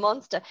overcome the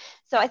monster.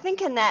 So I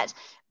think in that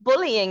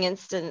bullying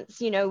instance,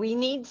 we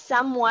need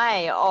some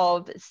way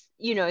of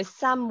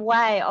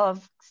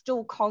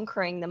still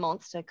conquering the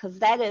monster, because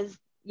that is,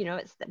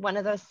 it's one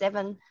of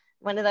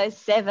those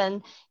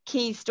seven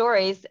key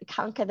stories,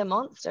 conquer the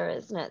monster,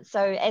 isn't it?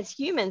 So as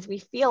humans, we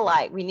feel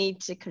like we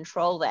need to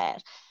control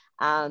that.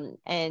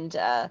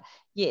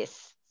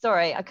 Yes,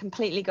 sorry, I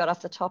completely got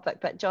off the topic,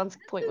 but John's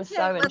point was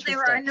so interesting.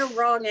 There are no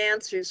wrong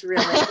answers,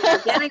 really.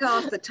 Getting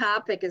off the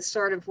topic is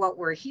sort of what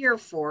we're here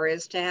for,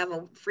 is to have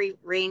a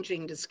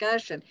free-ranging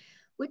discussion,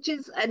 which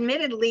is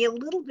admittedly a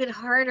little bit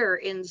harder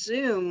in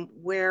Zoom,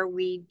 where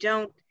we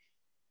don't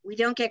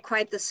get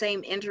quite the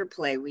same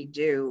interplay we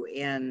do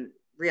in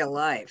real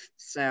life.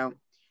 So,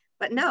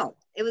 but no,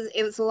 it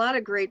was a lot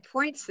of great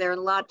points there, and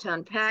a lot to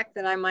unpack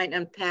that I might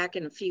unpack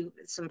in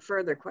some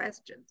further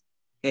questions.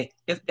 Okay,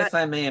 if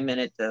I may, a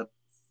minute to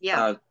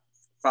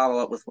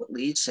follow up with what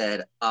Lee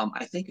said.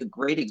 I think a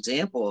great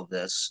example of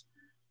this,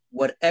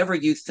 whatever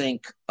you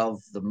think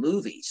of the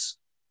movies,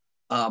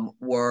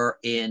 was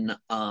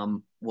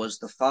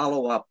the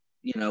follow-up,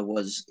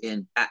 was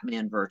in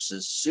Batman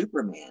versus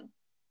Superman,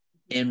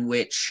 in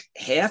which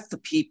half the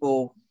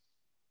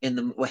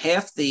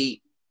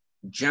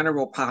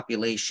general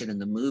population in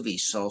the movie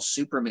saw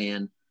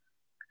Superman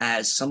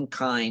as some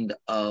kind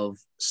of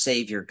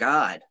savior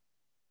god,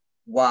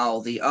 while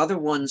the other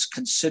ones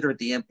considered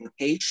the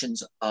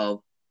implications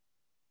of,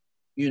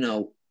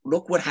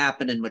 look what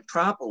happened in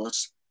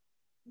Metropolis.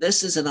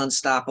 This is an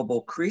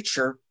unstoppable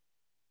creature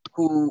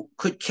who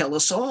could kill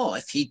us all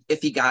if he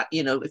got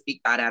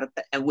out of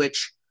bed.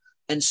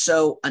 And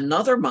so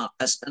another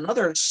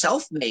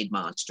self-made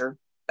monster,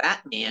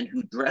 Batman,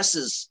 who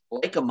dresses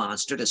like a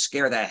monster to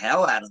scare the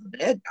hell out of the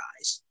bad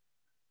guys,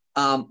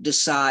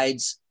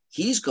 decides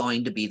he's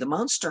going to be the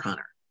monster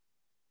hunter.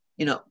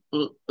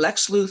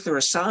 Lex Luthor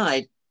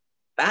aside,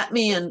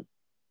 Batman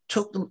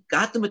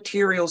got the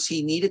materials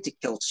he needed to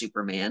kill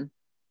Superman,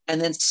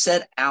 and then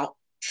set out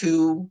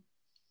to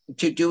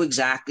do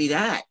exactly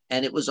that.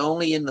 And it was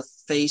only in the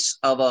face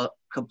of a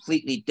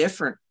completely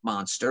different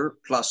monster,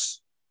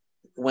 plus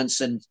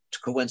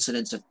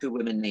coincidence of two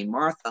women named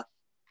Martha,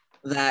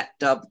 that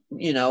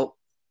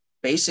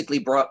basically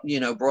brought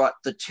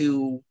the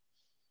two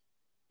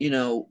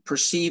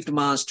perceived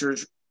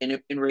monsters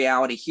in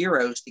reality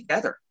heroes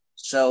together.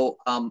 So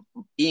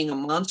being a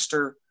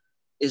monster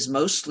is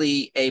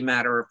mostly a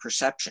matter of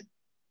perception.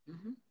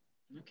 Mm-hmm.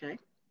 Okay.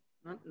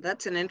 Well,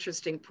 that's an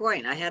interesting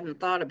point. I hadn't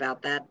thought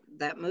about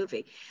that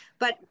movie.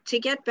 But to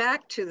get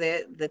back to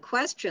the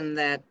question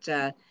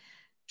that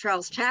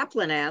Charles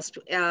Chaplin asked,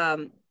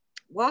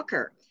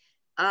 Walker,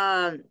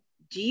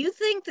 do you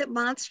think that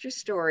monster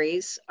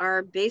stories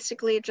are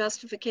basically a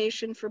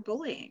justification for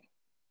bullying?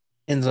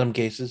 In some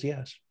cases,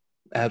 yes,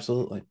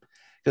 absolutely.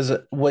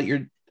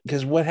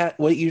 Because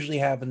what usually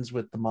happens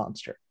with the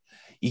monster,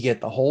 you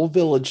get the whole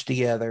village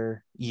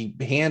together, you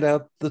hand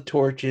out the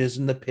torches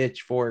and the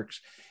pitchforks,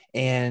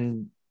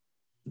 and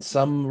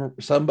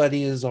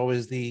somebody is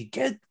always the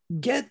get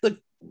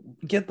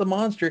the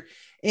monster,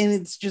 and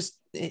it's just,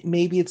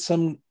 maybe it's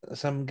some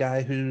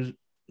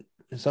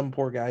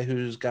poor guy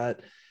who's got,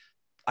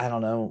 I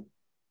don't know,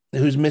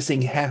 who's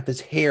missing half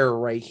his hair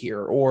right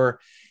here, or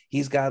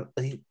he's got,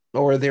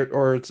 or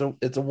it's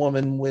a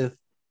woman with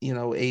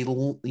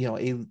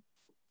a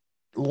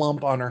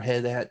lump on her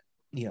head that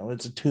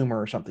it's a tumor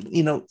or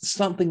something,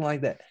 something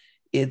like that.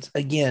 It's,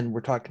 again,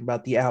 we're talking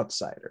about the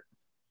outsider.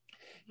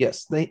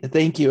 Yes,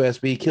 thank you,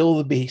 SB. Kill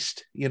the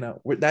beast.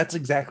 That's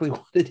exactly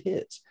what it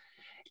is,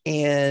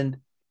 and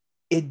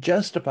it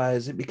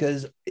justifies it,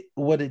 because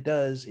what it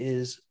does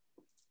is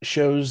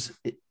shows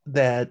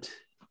that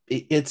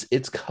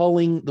it's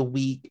culling the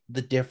weak,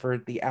 the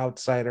different, the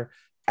outsider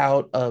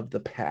out of the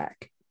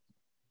pack.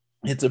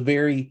 It's a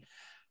very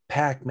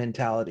pack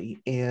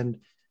mentality. And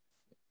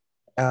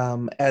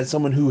as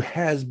someone who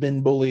has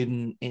been bullied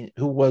and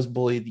who was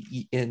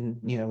bullied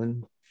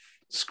in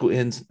school,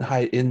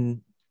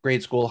 in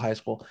grade school, high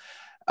school,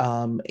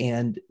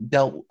 and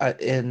dealt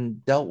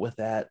with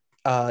that,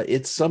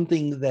 it's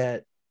something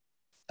that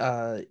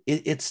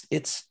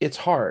it's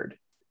hard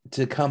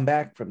to come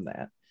back from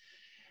that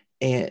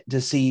and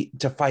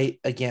to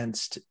fight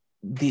against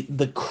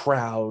the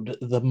crowd,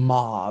 the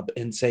mob,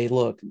 and say,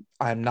 look,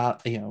 I'm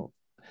not,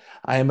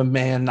 I am a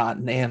man, not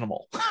an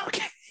animal.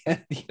 Okay.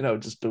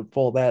 Just to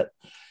pull that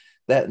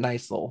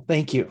nice little,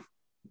 thank you.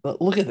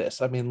 Look at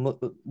this. I mean,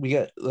 look, we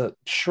got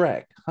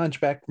Shrek,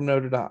 Hunchback from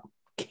Notre Dame,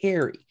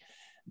 Carrie.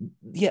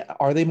 Yeah.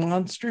 Are they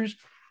monsters?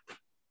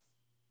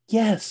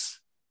 Yes.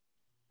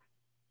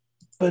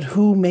 But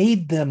who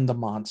made them the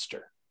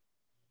monster?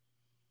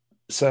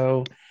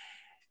 So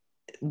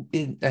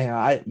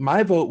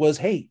my vote was,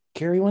 hey,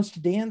 Carrie wants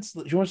to dance.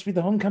 She wants to be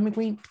the homecoming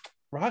queen.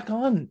 Rock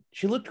on.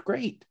 She looked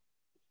great.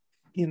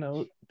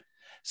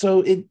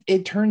 So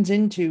it turns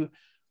into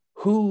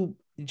who,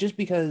 just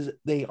because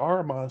they are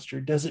a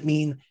monster doesn't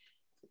mean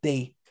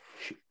they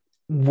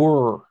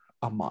were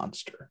a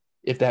monster,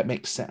 if that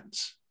makes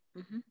sense.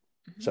 Mm-hmm.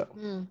 Mm-hmm. So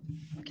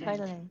okay.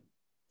 Totally.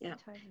 Yeah.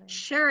 Totally.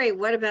 Sherri,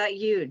 what about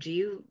you? Do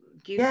you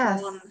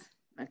yes. fall on?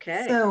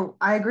 Okay. So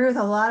I agree with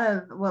a lot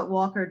of what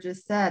Walker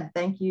just said.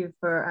 Thank you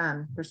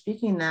for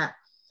speaking that.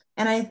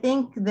 And I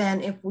think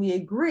then if we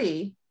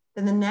agree,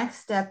 then the next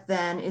step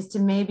then is to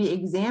maybe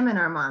examine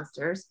our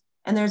monsters.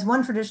 And there's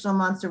one traditional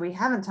monster we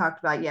haven't talked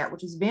about yet,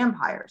 which is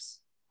vampires.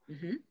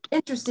 Mm-hmm.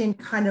 Interesting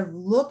kind of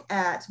look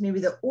at maybe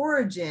the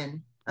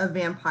origin of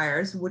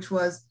vampires, which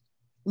was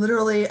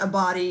literally a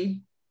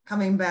body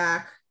coming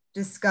back,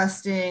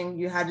 disgusting.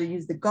 You had to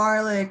use the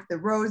garlic, the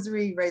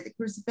rosary, right, the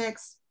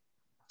crucifix,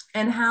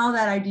 and how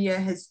that idea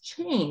has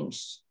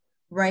changed,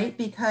 right?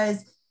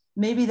 Because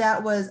maybe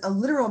that was a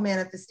literal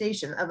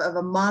manifestation of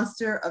a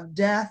monster, of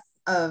death,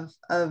 of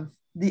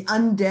the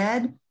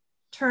undead,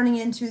 turning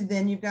into,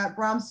 then you've got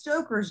Bram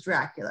Stoker's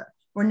Dracula,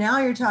 where now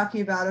you're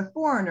talking about a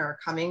foreigner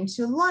coming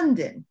to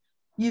London.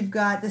 You've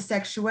got the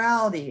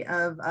sexuality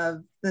of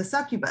the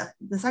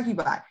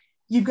succubi.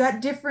 You've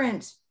got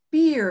different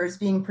fears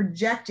being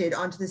projected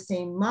onto the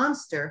same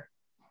monster,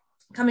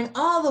 coming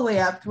all the way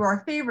up through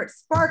our favorite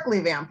sparkly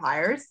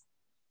vampires,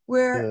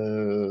 where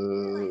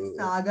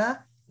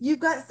saga, you've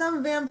got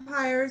some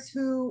vampires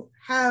who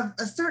have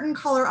a certain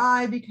color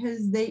eye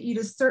because they eat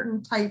a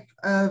certain type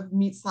of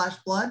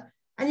meat/blood.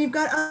 And you've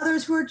got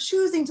others who are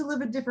choosing to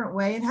live a different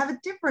way and have a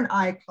different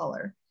eye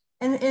color.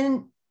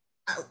 And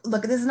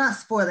look, this is not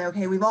spoiling,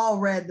 okay? We've all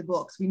read the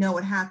books. We know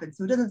what happens.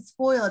 So it doesn't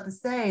spoil it to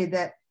say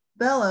that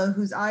Bella,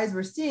 whose eyes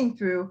we're seeing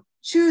through,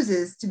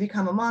 chooses to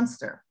become a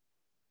monster.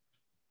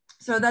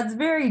 So that's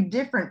very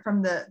different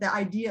from the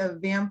idea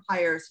of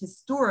vampires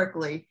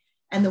historically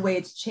and the way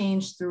it's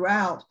changed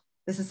throughout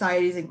the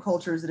societies and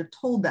cultures that have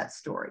told that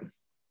story.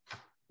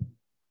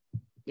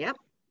 Yep,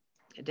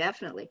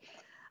 definitely.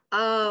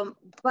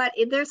 But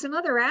there's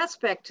another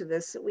aspect to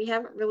this that we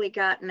haven't really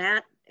gotten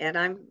at, and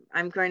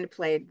I'm going to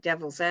play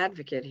devil's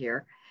advocate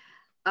here.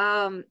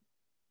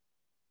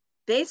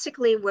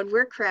 Basically, when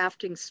we're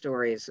crafting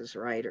stories as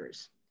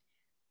writers,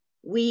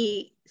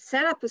 we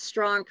set up a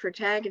strong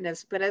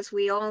protagonist, but as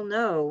we all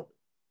know,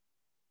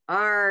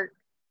 our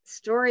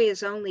story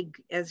is only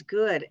as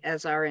good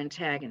as our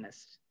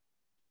antagonist,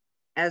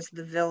 as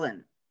the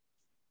villain,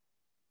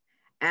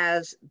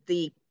 as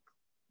the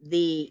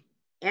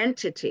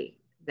entity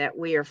that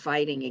we are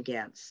fighting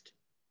against.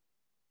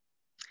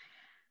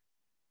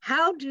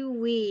 How do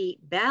we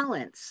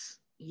balance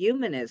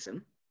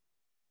humanism,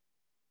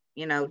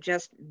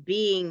 just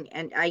being,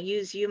 and I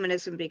use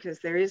humanism because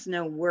there is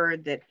no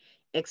word that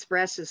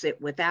expresses it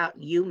without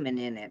human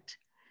in it,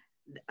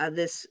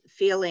 this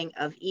feeling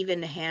of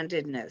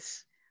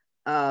even-handedness,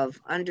 of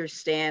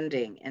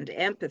understanding and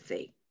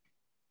empathy.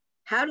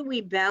 How do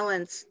we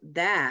balance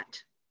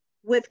that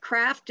with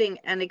crafting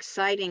an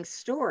exciting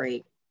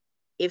story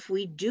if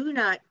we do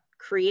not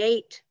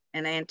create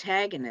an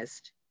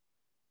antagonist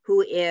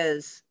who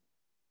is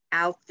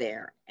out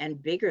there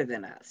and bigger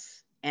than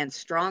us and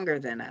stronger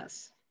than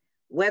us,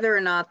 whether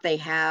or not they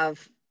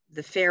have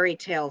the fairy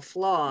tale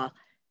flaw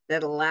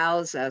that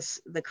allows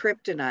us, the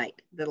kryptonite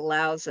that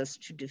allows us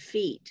to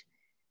defeat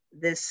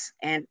this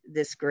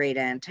great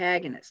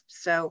antagonist?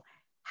 So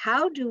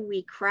how do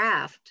we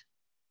craft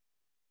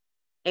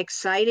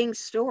exciting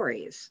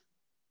stories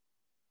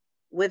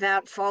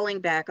without falling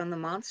back on the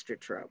monster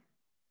trope?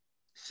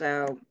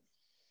 So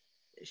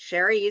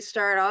Sherri, you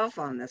start off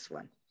on this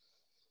one.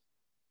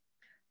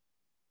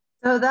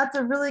 So that's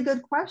a really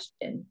good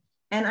question.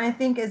 And I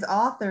think as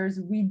authors,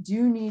 we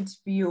do need to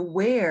be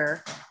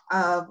aware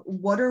of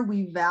what are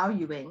we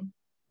valuing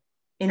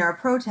in our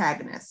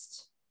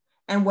protagonist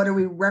and what are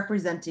we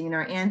representing in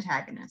our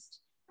antagonist.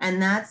 And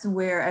that's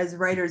where, as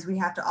writers, we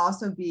have to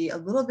also be a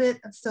little bit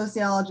of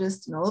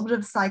sociologist and a little bit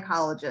of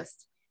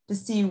psychologist to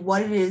see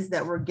what it is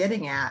that we're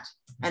getting at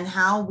and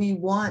how we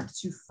want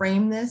to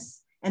frame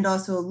this and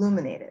also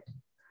illuminate it.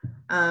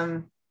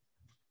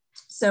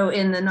 So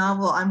in the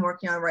novel I'm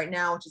working on right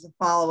now, which is a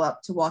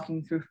follow-up to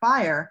Walking Through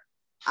Fire,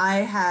 I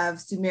have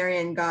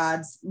Sumerian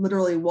gods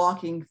literally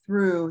walking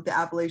through the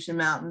Appalachian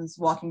Mountains,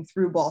 walking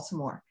through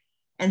Baltimore.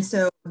 And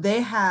so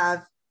they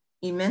have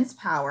immense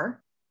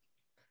power,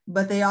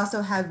 but they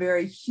also have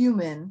very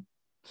human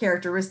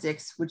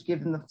characteristics, which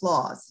give them the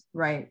flaws,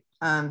 right?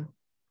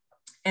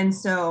 And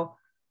so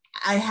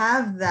I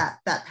have that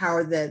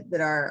power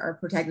that our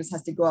protagonist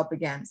has to go up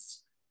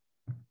against.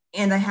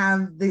 And I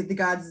have the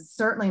gods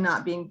certainly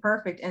not being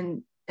perfect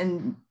and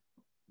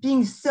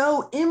being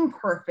so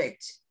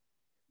imperfect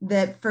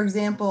that, for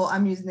example,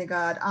 I'm using the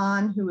god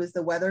An, who is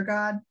the weather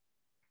god.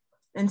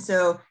 And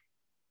so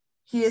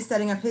he is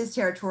setting up his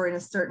territory in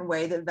a certain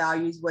way that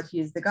values what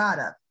he is the god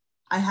of.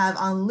 I have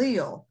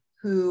Enlil,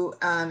 who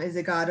is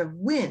a god of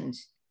wind.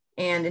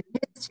 And in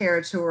his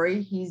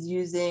territory, he's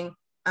using,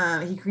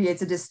 he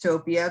creates a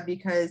dystopia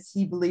because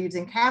he believes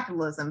in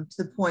capitalism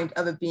to the point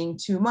of it being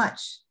too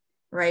much,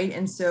 right?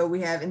 And so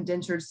we have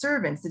indentured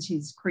servants that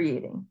he's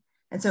creating.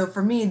 And so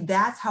for me,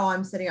 that's how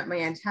I'm setting up my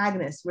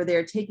antagonists, where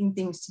they're taking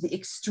things to the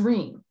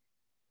extreme.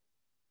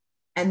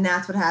 And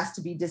that's what has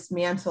to be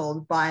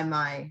dismantled by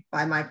my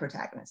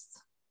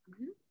protagonists.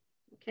 Mm-hmm.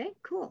 Okay,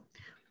 cool.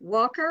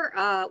 Walker,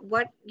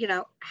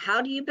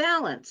 how do you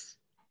balance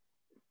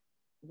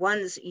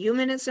one's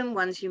humanism,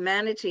 one's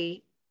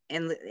humanity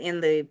in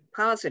the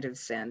positive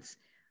sense,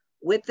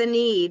 with the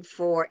need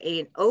for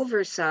an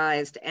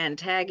oversized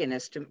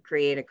antagonist to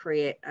create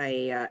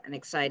an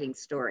exciting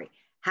story?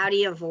 How do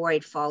you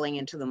avoid falling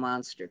into the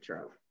monster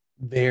trope?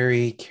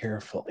 Very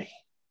carefully.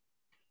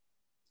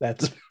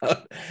 That's,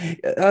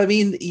 I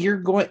mean, you're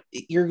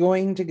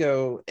going to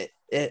go,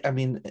 I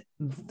mean,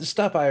 the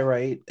stuff I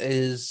write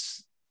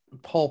is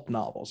pulp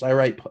novels. I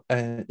write,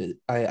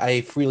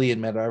 I freely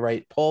admit it, I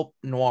write pulp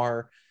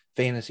noir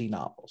fantasy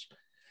novels.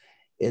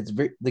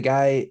 The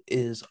guy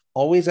is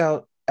always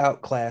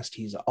outclassed.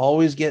 He's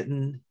always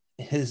getting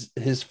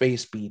his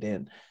face beat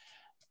in,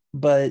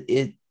 but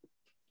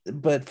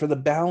for the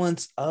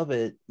balance of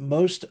it,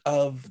 most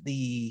of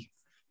the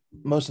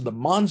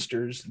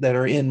monsters that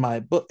are in my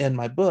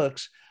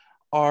books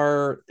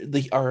are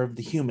of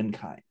the human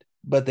kind,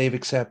 but they've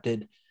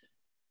accepted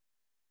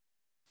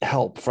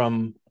help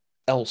from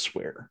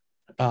elsewhere.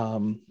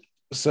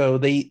 So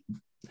they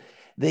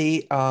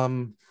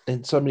and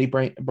somebody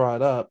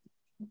brought up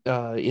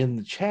in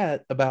the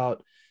chat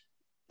about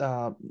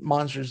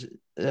monsters,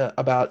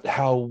 about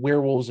how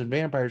werewolves and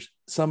vampires,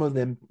 some of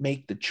them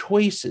make the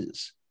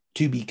choices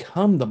to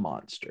become the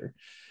monster.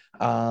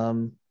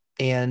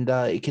 And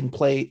it can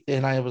play,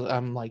 and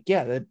I'm like,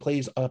 yeah, that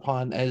plays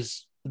upon,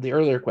 as the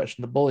earlier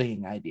question, the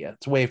bullying idea.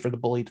 It's a way for the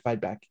bully to fight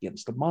back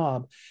against the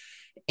mob.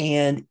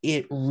 And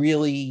it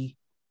really,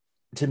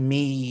 to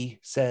me,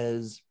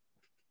 says,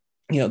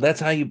 that's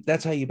how you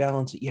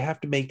balance it. You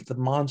have to make the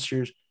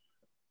monsters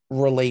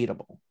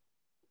relatable.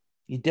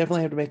 You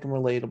definitely have to make them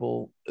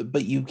relatable,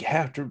 but you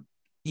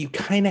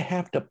kind of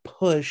have to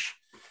push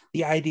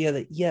the idea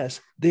that,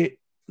 yes,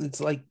 it's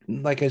like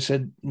I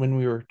said when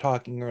we were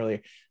talking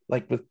earlier,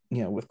 like with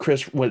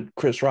what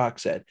Chris Rock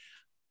said,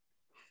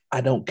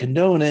 I don't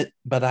condone it,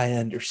 but I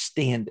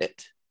understand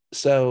it.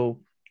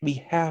 So we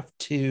have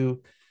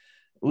to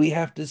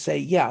say,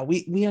 yeah,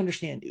 we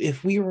understand.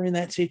 If we were in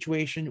that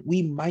situation,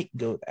 we might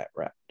go that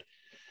route,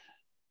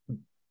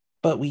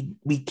 but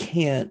we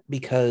can't,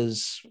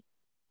 because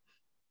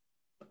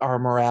our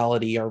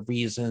morality, our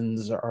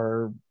reasons,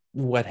 our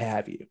what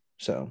have you.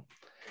 So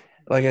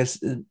like I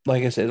said,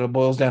 it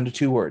boils down to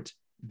two words: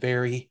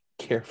 very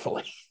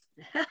carefully.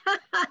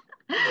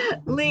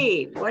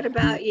 Lee, what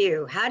about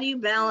you? How do you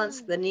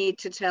balance the need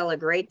to tell a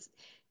great,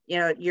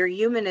 your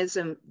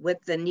humanism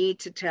with the need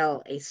to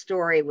tell a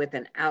story with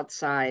an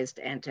outsized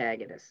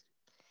antagonist?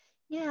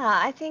 Yeah,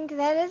 I think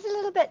that is a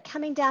little bit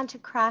coming down to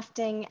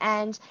crafting.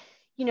 And,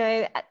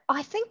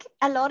 I think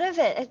a lot of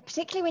it,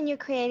 particularly when you're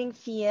creating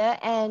fear,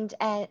 and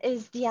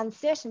is the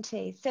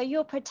uncertainty. So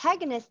your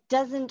protagonist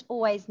doesn't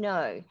always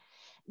know.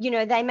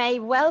 They may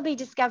well be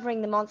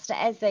discovering the monster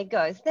as they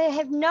go. So they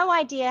have no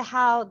idea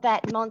how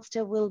that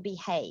monster will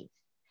behave.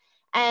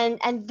 And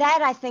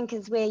that, I think,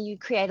 is where you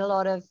create a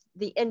lot of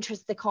the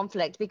interest, the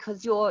conflict,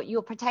 because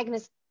your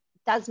protagonist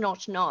does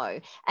not know.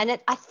 And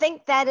I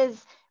think that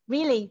is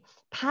really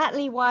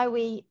partly why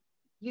we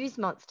use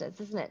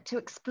monsters, isn't it? To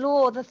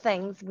explore the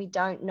things we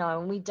don't know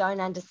and we don't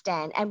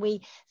understand. And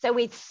we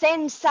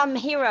send some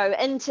hero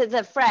into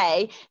the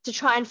fray to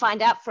try and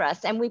find out for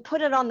us, and we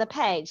put it on the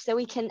page so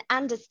we can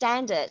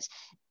understand it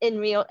in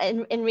real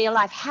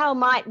life. How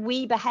might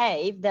we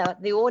behave,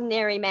 the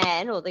ordinary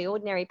man or the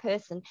ordinary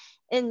person,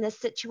 in this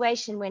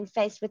situation when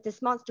faced with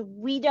this monster?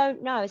 We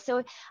don't know.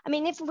 So, I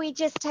mean, if we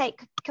just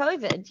take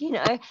COVID,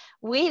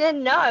 we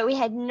didn't know, we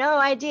had no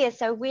idea.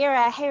 So we're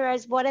our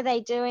heroes. What are they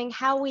doing?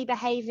 How are we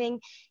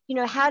behaving?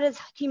 How does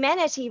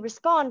humanity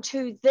respond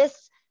to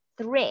this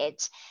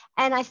threat?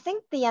 And I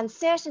think the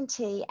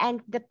uncertainty and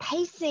the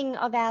pacing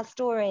of our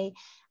story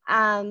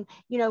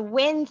you know,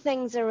 when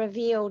things are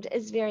revealed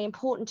is very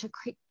important to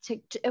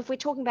if we're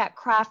talking about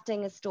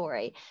crafting a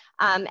story,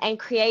 and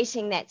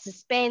creating that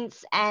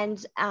suspense,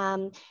 and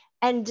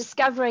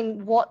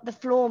discovering what the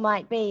flaw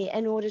might be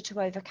in order to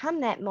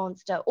overcome that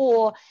monster.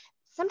 Or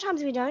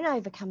sometimes we don't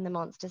overcome the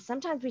monster.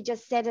 Sometimes we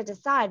just set it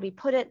aside.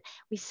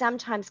 We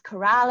sometimes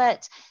corral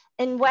it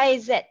in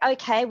ways that,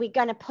 okay, we're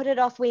going to put it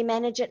off, we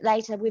manage it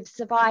later, we've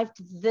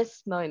survived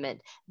this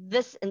moment,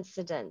 this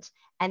incident,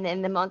 and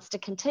then the monster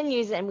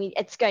continues, and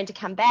it's going to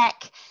come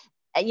back.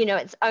 You know,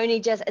 it's only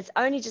just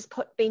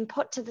being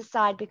put to the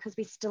side because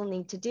we still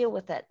need to deal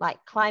with it,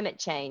 like climate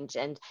change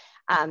and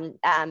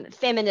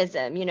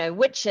feminism, you know,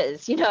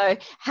 witches, you know,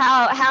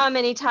 how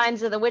many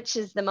times are the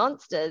witches the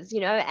monsters, you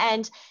know,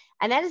 and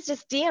that is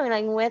just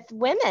dealing with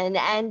women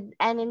and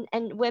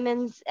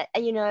women's,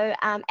 you know,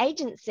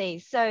 agency.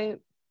 So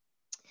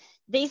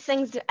these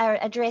things are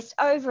addressed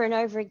over and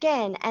over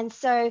again. And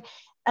so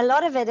a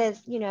lot of it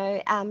is, you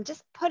know,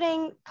 just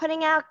putting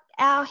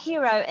our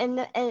hero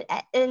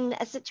in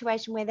a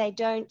situation where they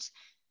don't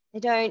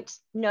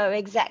know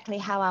exactly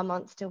how our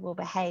monster will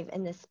behave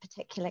in this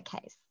particular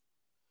case.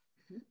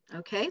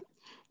 Okay.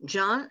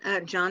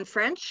 John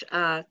French,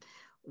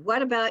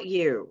 what about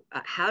you?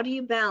 How do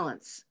you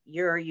balance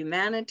your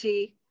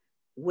humanity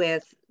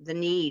with the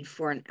need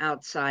for an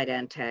outside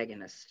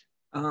antagonist?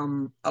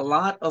 A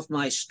lot of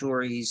my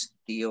stories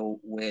deal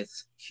with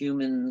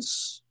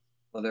humans,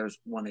 well, there's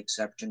one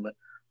exception, but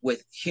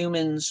with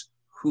humans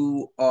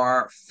who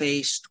are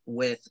faced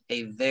with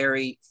a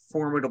very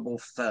formidable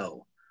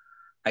foe.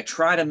 I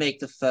try to make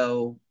the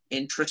foe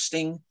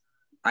interesting.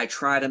 I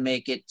try to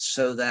make it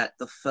so that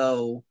the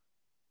foe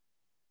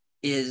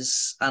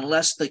is,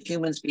 unless the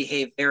humans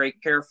behave very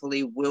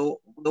carefully, will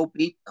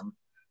beat them.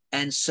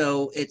 And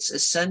so it's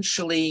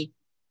essentially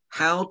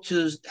how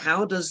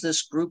does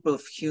this group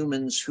of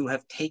humans who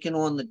have taken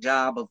on the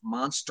job of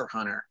monster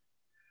hunter,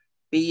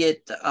 be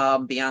it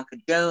Bianca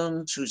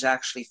Jones, who's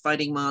actually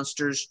fighting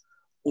monsters,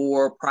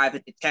 or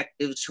private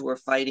detectives who are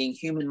fighting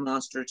human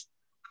monsters,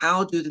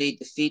 how do they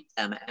defeat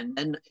them? And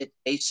then it's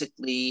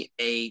basically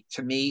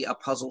to me, a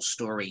puzzle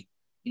story.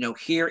 You know,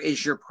 here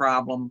is your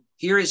problem,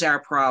 here is our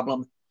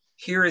problem,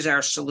 here is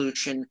our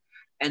solution.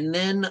 And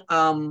then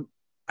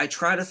I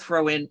try to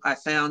throw in, I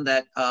found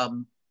that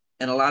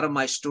in a lot of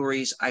my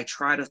stories, I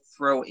try to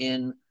throw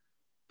in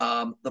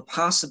the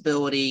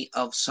possibility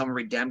of some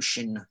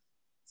redemption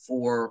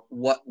for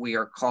what we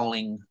are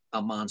calling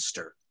a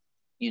monster.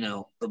 You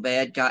know, the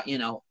bad guy, you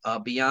know,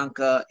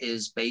 Bianca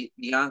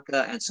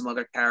and some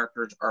other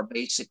characters are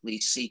basically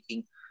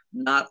seeking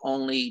not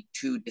only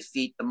to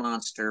defeat the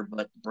monster,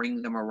 but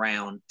bring them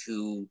around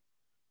to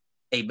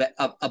a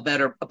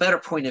better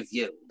point of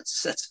view.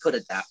 Let's put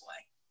it that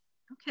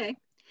way. Okay.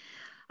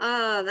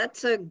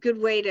 That's a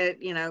good way to,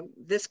 you know,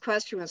 this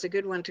question was a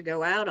good one to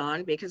go out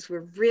on because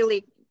we're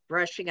really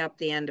brushing up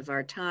the end of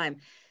our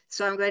time.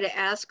 So I'm going to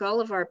ask all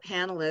of our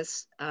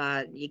panelists,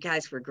 you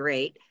guys were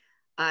great,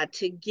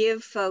 to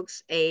give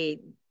folks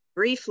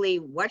briefly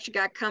what you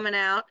got coming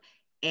out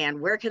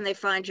and where can they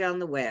find you on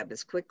the web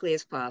as quickly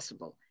as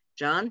possible.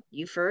 John,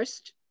 you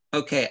first.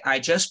 Okay, I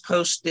just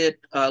posted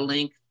a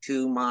link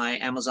to my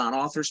Amazon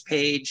authors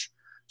page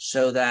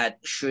so that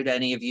should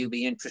any of you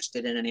be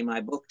interested in any of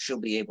my books, you'll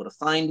be able to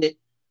find it.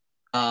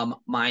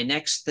 My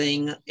next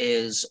thing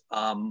is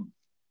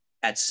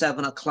at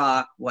 7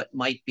 o'clock, what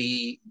might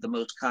be the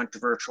most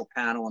controversial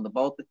panel on the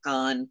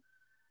Balticon,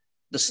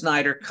 the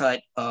Snyder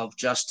cut of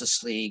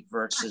Justice League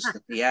versus the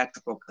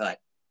theatrical cut.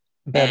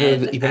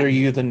 Better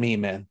you than me,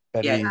 man.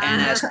 And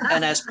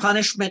as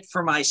punishment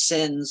for my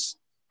sins,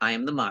 I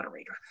am the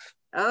moderator.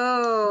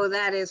 Oh,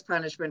 that is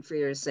punishment for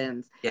your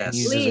sins. Yes.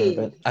 You deserve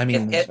it. I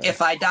mean,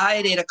 if I die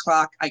at 8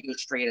 o'clock, I go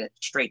straight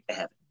to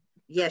heaven.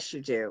 Yes, you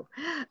do.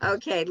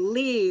 Okay,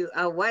 Lee,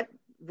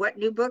 what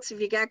new books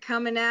have you got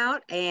coming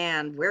out,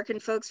 and where can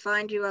folks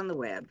find you on the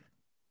web?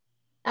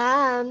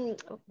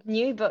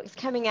 New books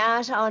coming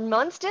out on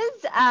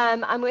monsters.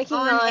 I'm working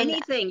on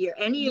anything.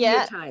 Any of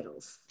your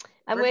titles.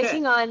 I'm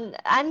working on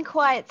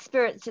Unquiet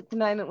Spirits at the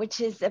moment, which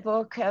is a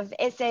book of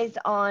essays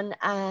on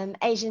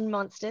Asian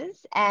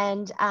monsters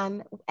and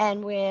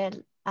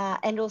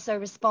also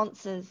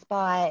responses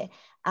by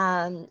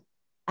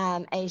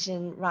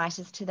Asian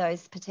writers to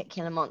those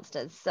particular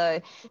monsters.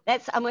 So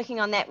I'm working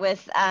on that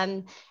with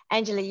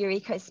Angela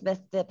Yuriko Smith,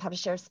 the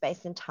publisher of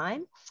Space and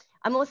Time.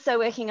 I'm also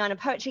working on a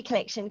poetry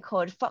collection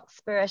called Fox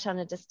Spirit on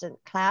a Distant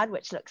Cloud,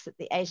 which looks at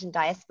the Asian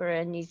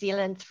diaspora in New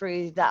Zealand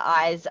through the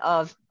eyes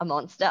of a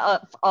monster,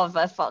 of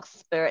a fox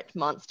spirit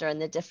monster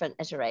and the different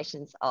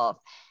iterations of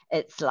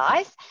its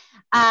life.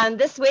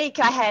 This week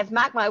I have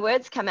Mark My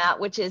Words come out,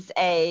 which is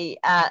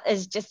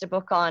just a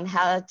book on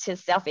how to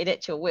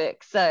self-edit your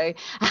work. So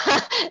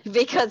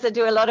because I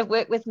do a lot of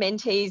work with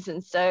mentees,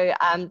 and so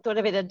thought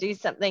I better do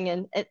something,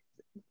 and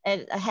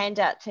a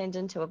handout turned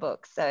into a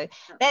book. So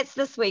that's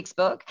this week's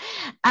book.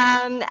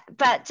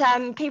 But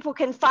people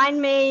can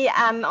find me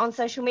on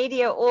social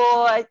media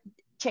or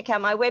check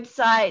out my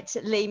website,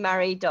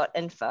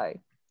 leemurray.info.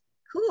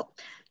 Cool.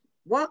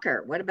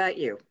 Walker, what about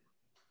you?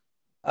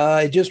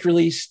 I just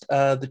released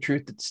The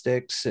Truth That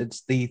Sticks.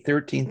 It's the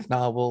 13th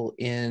novel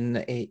in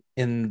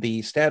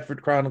the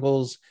Stratford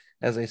Chronicles.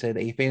 As I said,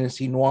 a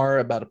fantasy noir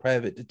about a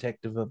private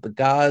detective of the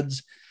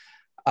gods.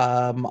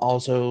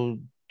 Also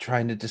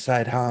trying to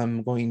decide how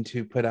I'm going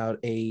to put out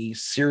a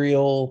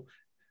serial.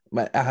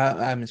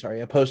 I'm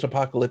sorry, a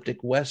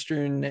post-apocalyptic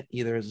Western,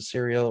 either as a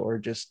serial or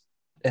just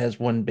as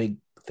one big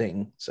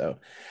thing. So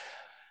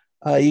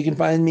you can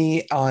find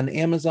me on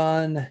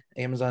Amazon,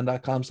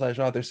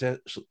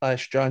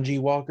 amazon.com/author/John G.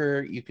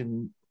 Walker. You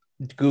can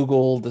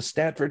Google the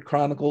Stratford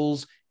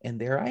Chronicles, and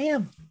there I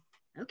am.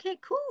 Okay,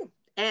 cool.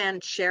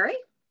 And Sherri?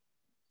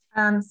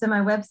 So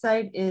my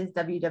website is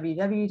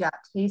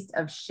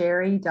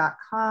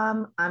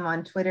www.tasteofsherri.com. I'm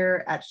on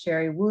Twitter at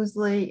Sherri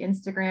Woosley,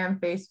 Instagram,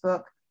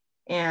 Facebook,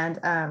 and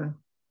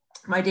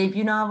my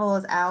debut novel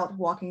is out,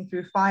 Walking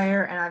Through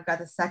Fire, and I've got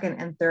the second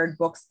and third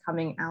books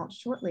coming out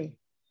shortly.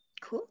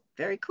 Cool,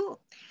 very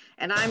cool.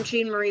 And I'm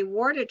Jean Marie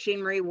Ward at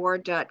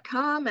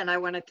jeanmarieward.com, and I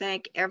want to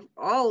thank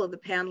all of the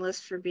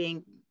panelists for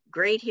being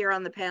great here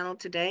on the panel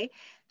today.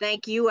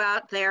 Thank you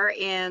out there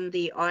in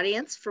the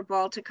audience for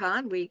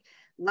Balticon. We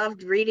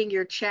loved reading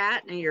your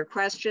chat and your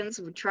questions.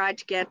 We tried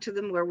to get to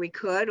them where we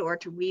could or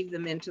to weave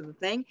them into the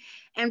thing.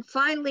 And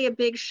finally, a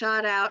big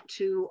shout out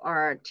to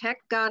our tech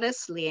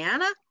goddess,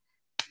 Leanna.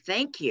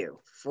 Thank you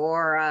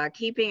for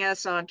keeping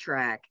us on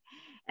track.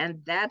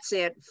 And that's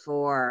it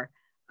for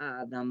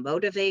the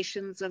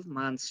Motivations of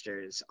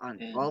Monsters on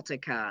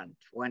Balticon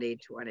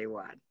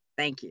 2021.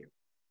 Thank you.